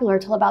popular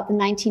till about the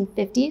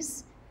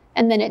 1950s,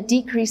 and then it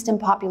decreased in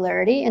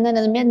popularity. And then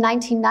in the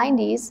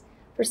mid-1990s,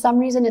 for some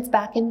reason, it's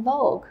back in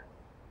vogue.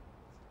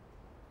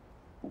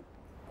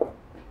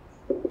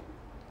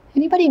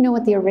 Anybody know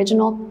what the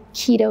original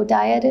keto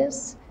diet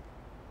is?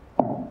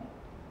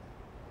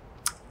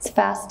 It's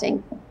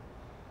fasting.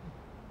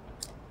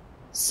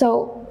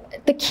 So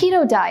the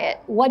keto diet,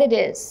 what it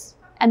is,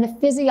 and the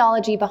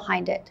physiology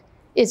behind it,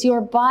 is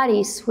your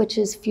body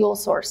switches fuel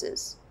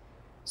sources.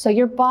 So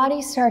your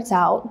body starts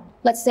out,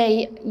 let's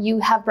say you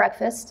have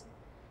breakfast,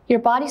 Your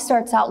body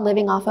starts out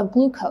living off of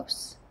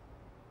glucose.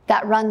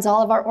 That runs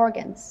all of our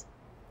organs.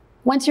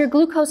 Once your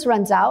glucose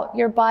runs out,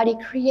 your body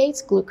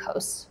creates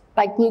glucose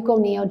by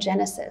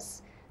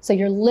gluconeogenesis. So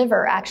your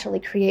liver actually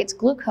creates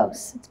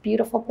glucose. It's a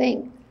beautiful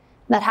thing.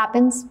 That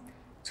happens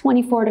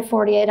 24 to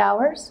 48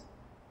 hours.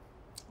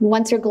 And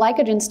once your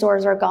glycogen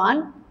stores are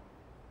gone,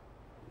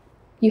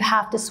 you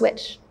have to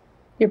switch.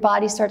 Your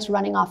body starts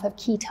running off of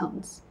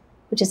ketones,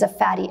 which is a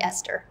fatty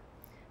ester.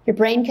 Your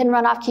brain can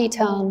run off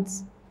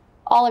ketones.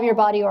 All of your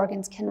body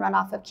organs can run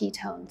off of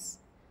ketones.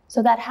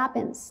 So that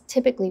happens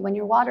typically when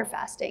you're water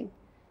fasting.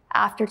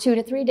 After 2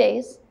 to 3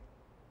 days,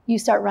 you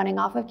start running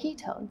off of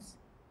ketones.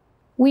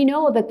 We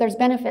know that there's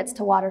benefits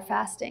to water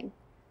fasting,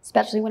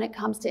 especially when it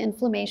comes to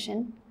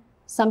inflammation.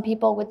 Some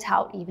people would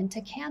tout even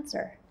to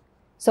cancer.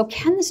 So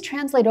can this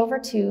translate over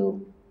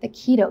to the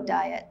keto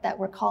diet that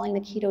we're calling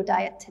the keto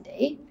diet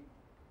today?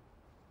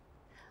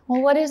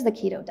 Well, what is the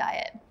keto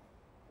diet?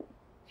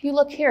 If you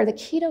look here, the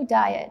keto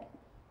diet,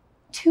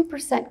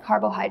 2%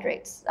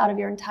 carbohydrates out of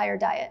your entire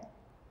diet.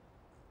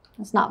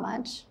 That's not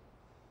much.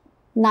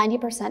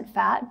 90%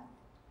 fat,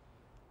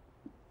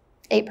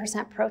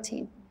 8%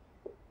 protein.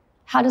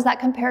 How does that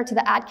compare to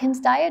the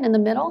Atkins diet in the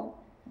middle?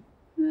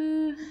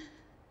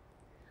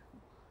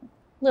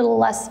 Little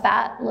less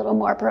fat, a little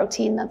more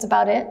protein, that's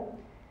about it.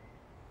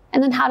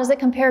 And then how does it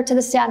compare to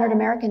the standard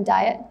American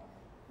diet?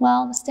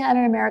 Well, the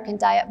standard American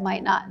diet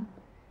might not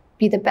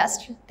be the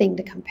best thing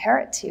to compare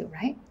it to,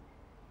 right?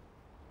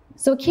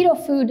 So a keto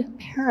food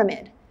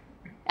pyramid.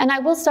 And I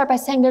will start by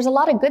saying there's a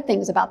lot of good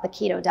things about the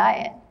keto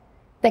diet.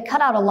 They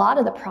cut out a lot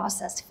of the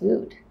processed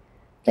food.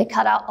 They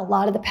cut out a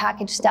lot of the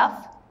packaged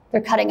stuff. They're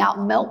cutting out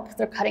milk,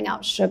 they're cutting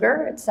out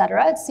sugar,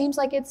 etc. It seems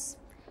like it's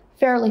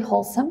fairly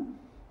wholesome.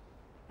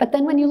 But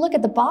then when you look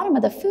at the bottom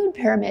of the food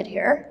pyramid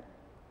here,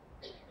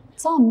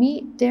 it's all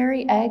meat,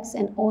 dairy, eggs,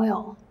 and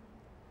oil.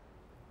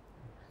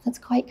 That's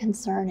quite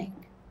concerning.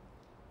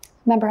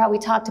 Remember how we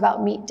talked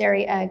about meat,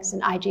 dairy, eggs,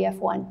 and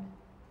IGF-1?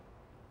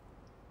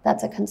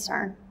 That's a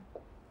concern.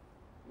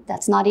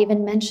 That's not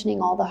even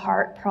mentioning all the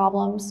heart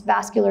problems,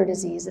 vascular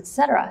disease,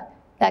 etc.,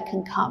 that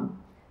can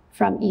come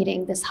from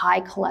eating this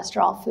high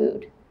cholesterol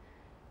food.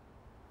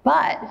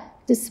 But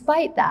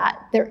despite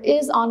that, there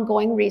is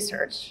ongoing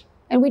research,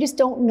 and we just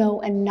don't know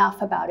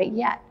enough about it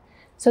yet.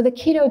 So the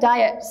keto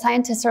diet,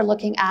 scientists are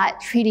looking at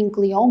treating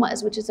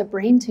gliomas, which is a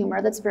brain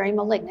tumor that's very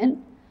malignant,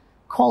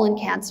 colon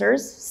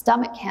cancers,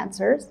 stomach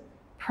cancers,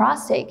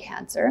 prostate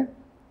cancer.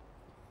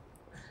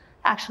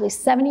 Actually,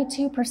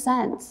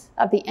 72%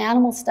 of the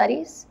animal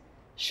studies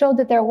showed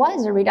that there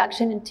was a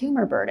reduction in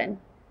tumor burden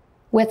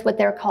with what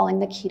they're calling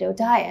the keto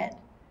diet.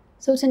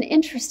 So it's an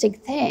interesting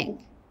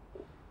thing.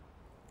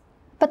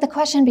 But the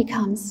question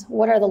becomes,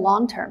 what are the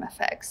long-term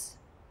effects?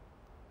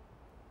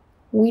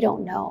 We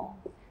don't know.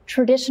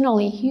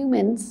 Traditionally,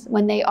 humans,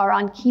 when they are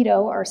on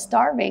keto or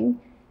starving,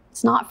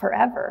 it's not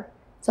forever.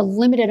 It's a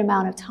limited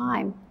amount of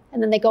time,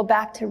 and then they go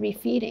back to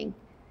refeeding.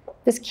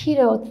 This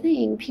keto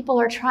thing,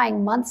 people are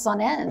trying months on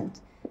end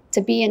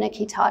to be in a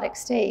ketotic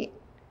state.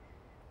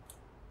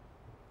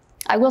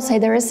 I will say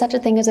there is such a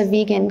thing as a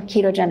vegan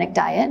ketogenic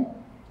diet.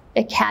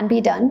 It can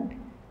be done.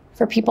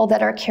 For people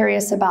that are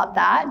curious about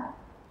that,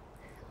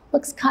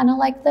 looks kind of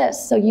like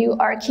this. So you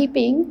are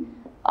keeping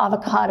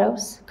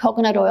avocados,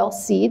 coconut oil,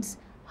 seeds,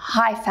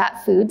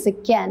 high-fat foods,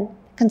 again,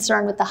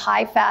 concerned with the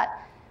high-fat,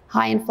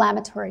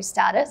 high-inflammatory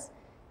status,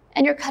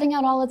 and you're cutting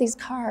out all of these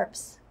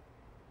carbs.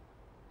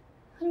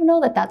 I don't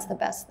know that that's the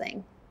best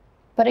thing.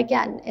 But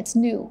again, it's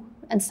new,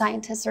 and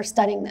scientists are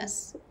studying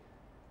this.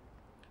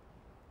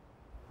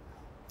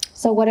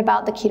 So what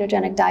about the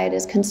ketogenic diet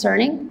is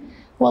concerning?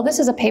 Well, this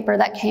is a paper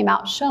that came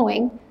out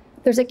showing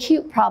there's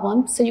acute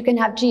problem, so you can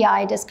have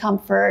GI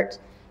discomfort.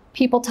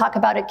 People talk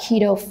about a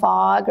keto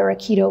fog or a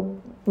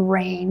keto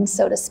brain,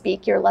 so to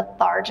speak. You're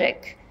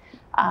lethargic.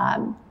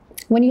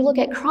 When you look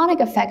at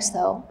chronic effects,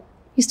 though,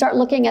 you start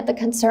looking at the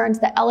concerns,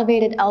 the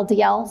elevated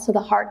LDL, so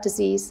the heart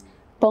disease,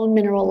 bone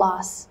mineral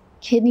loss,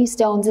 kidney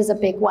stones is a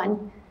big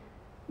one.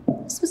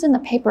 This was in the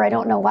paper. I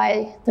don't know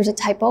why there's a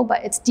typo,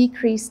 but it's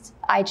decreased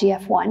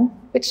IGF-1,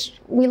 which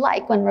we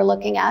like when we're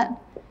looking at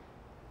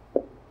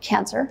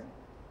cancer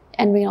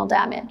and renal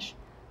damage.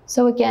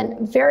 So again,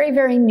 very,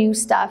 very new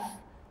stuff.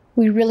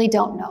 We really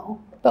don't know.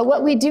 But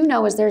what we do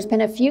know is there's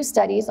been a few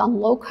studies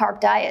on low-carb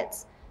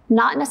diets,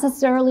 not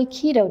necessarily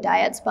keto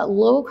diets, but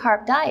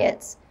low-carb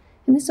diets.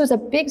 And this was a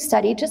big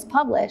study just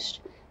published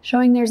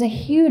showing there's a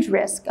huge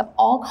risk of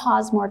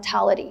all-cause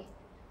mortality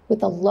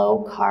with a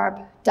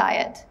low-carb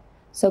diet.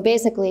 So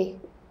basically,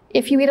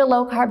 if you eat a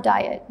low-carb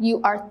diet,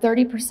 you are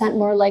 30%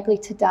 more likely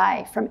to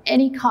die from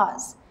any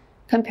cause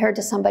compared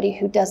to somebody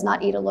who does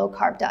not eat a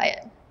low-carb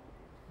diet.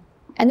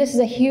 And this is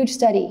a huge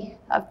study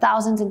of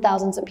thousands and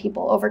thousands of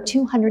people, over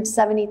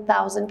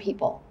 270,000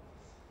 people.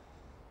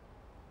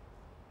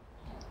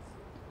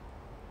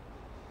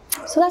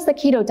 So that's the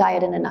keto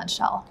diet in a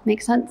nutshell.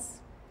 Make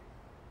sense?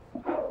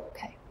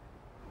 Okay.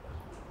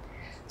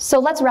 So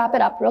let's wrap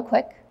it up real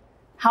quick.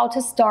 How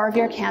to starve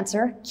your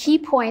cancer. Key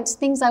points,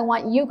 things I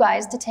want you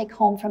guys to take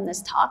home from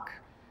this talk.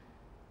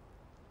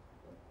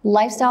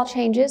 Lifestyle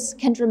changes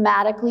can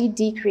dramatically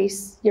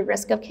decrease your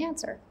risk of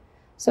cancer.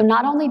 So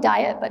not only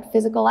diet, but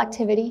physical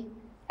activity,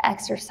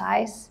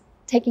 exercise,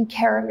 taking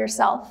care of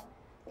yourself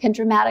can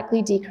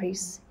dramatically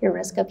decrease your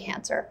risk of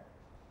cancer.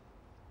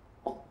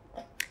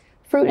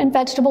 Fruit and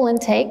vegetable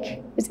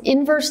intake is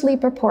inversely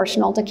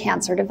proportional to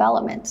cancer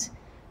development.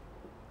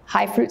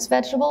 High fruits,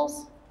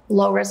 vegetables,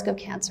 low risk of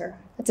cancer.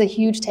 That's a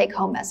huge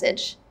take-home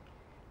message.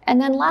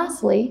 And then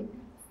lastly,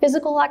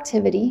 physical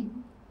activity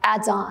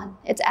adds on.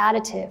 It's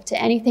additive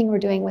to anything we're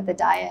doing with the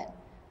diet.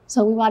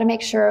 So we want to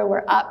make sure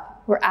we're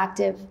up, we're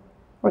active,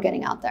 we're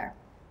getting out there.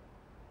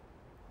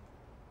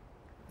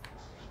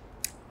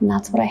 And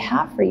that's what I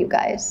have for you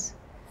guys.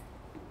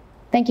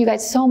 Thank you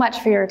guys so much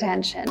for your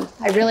attention.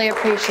 I really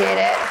appreciate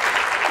it.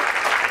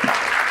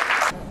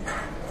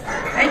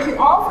 Thank you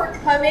all for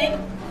coming,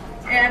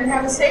 and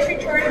have a safe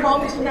return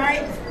home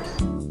tonight.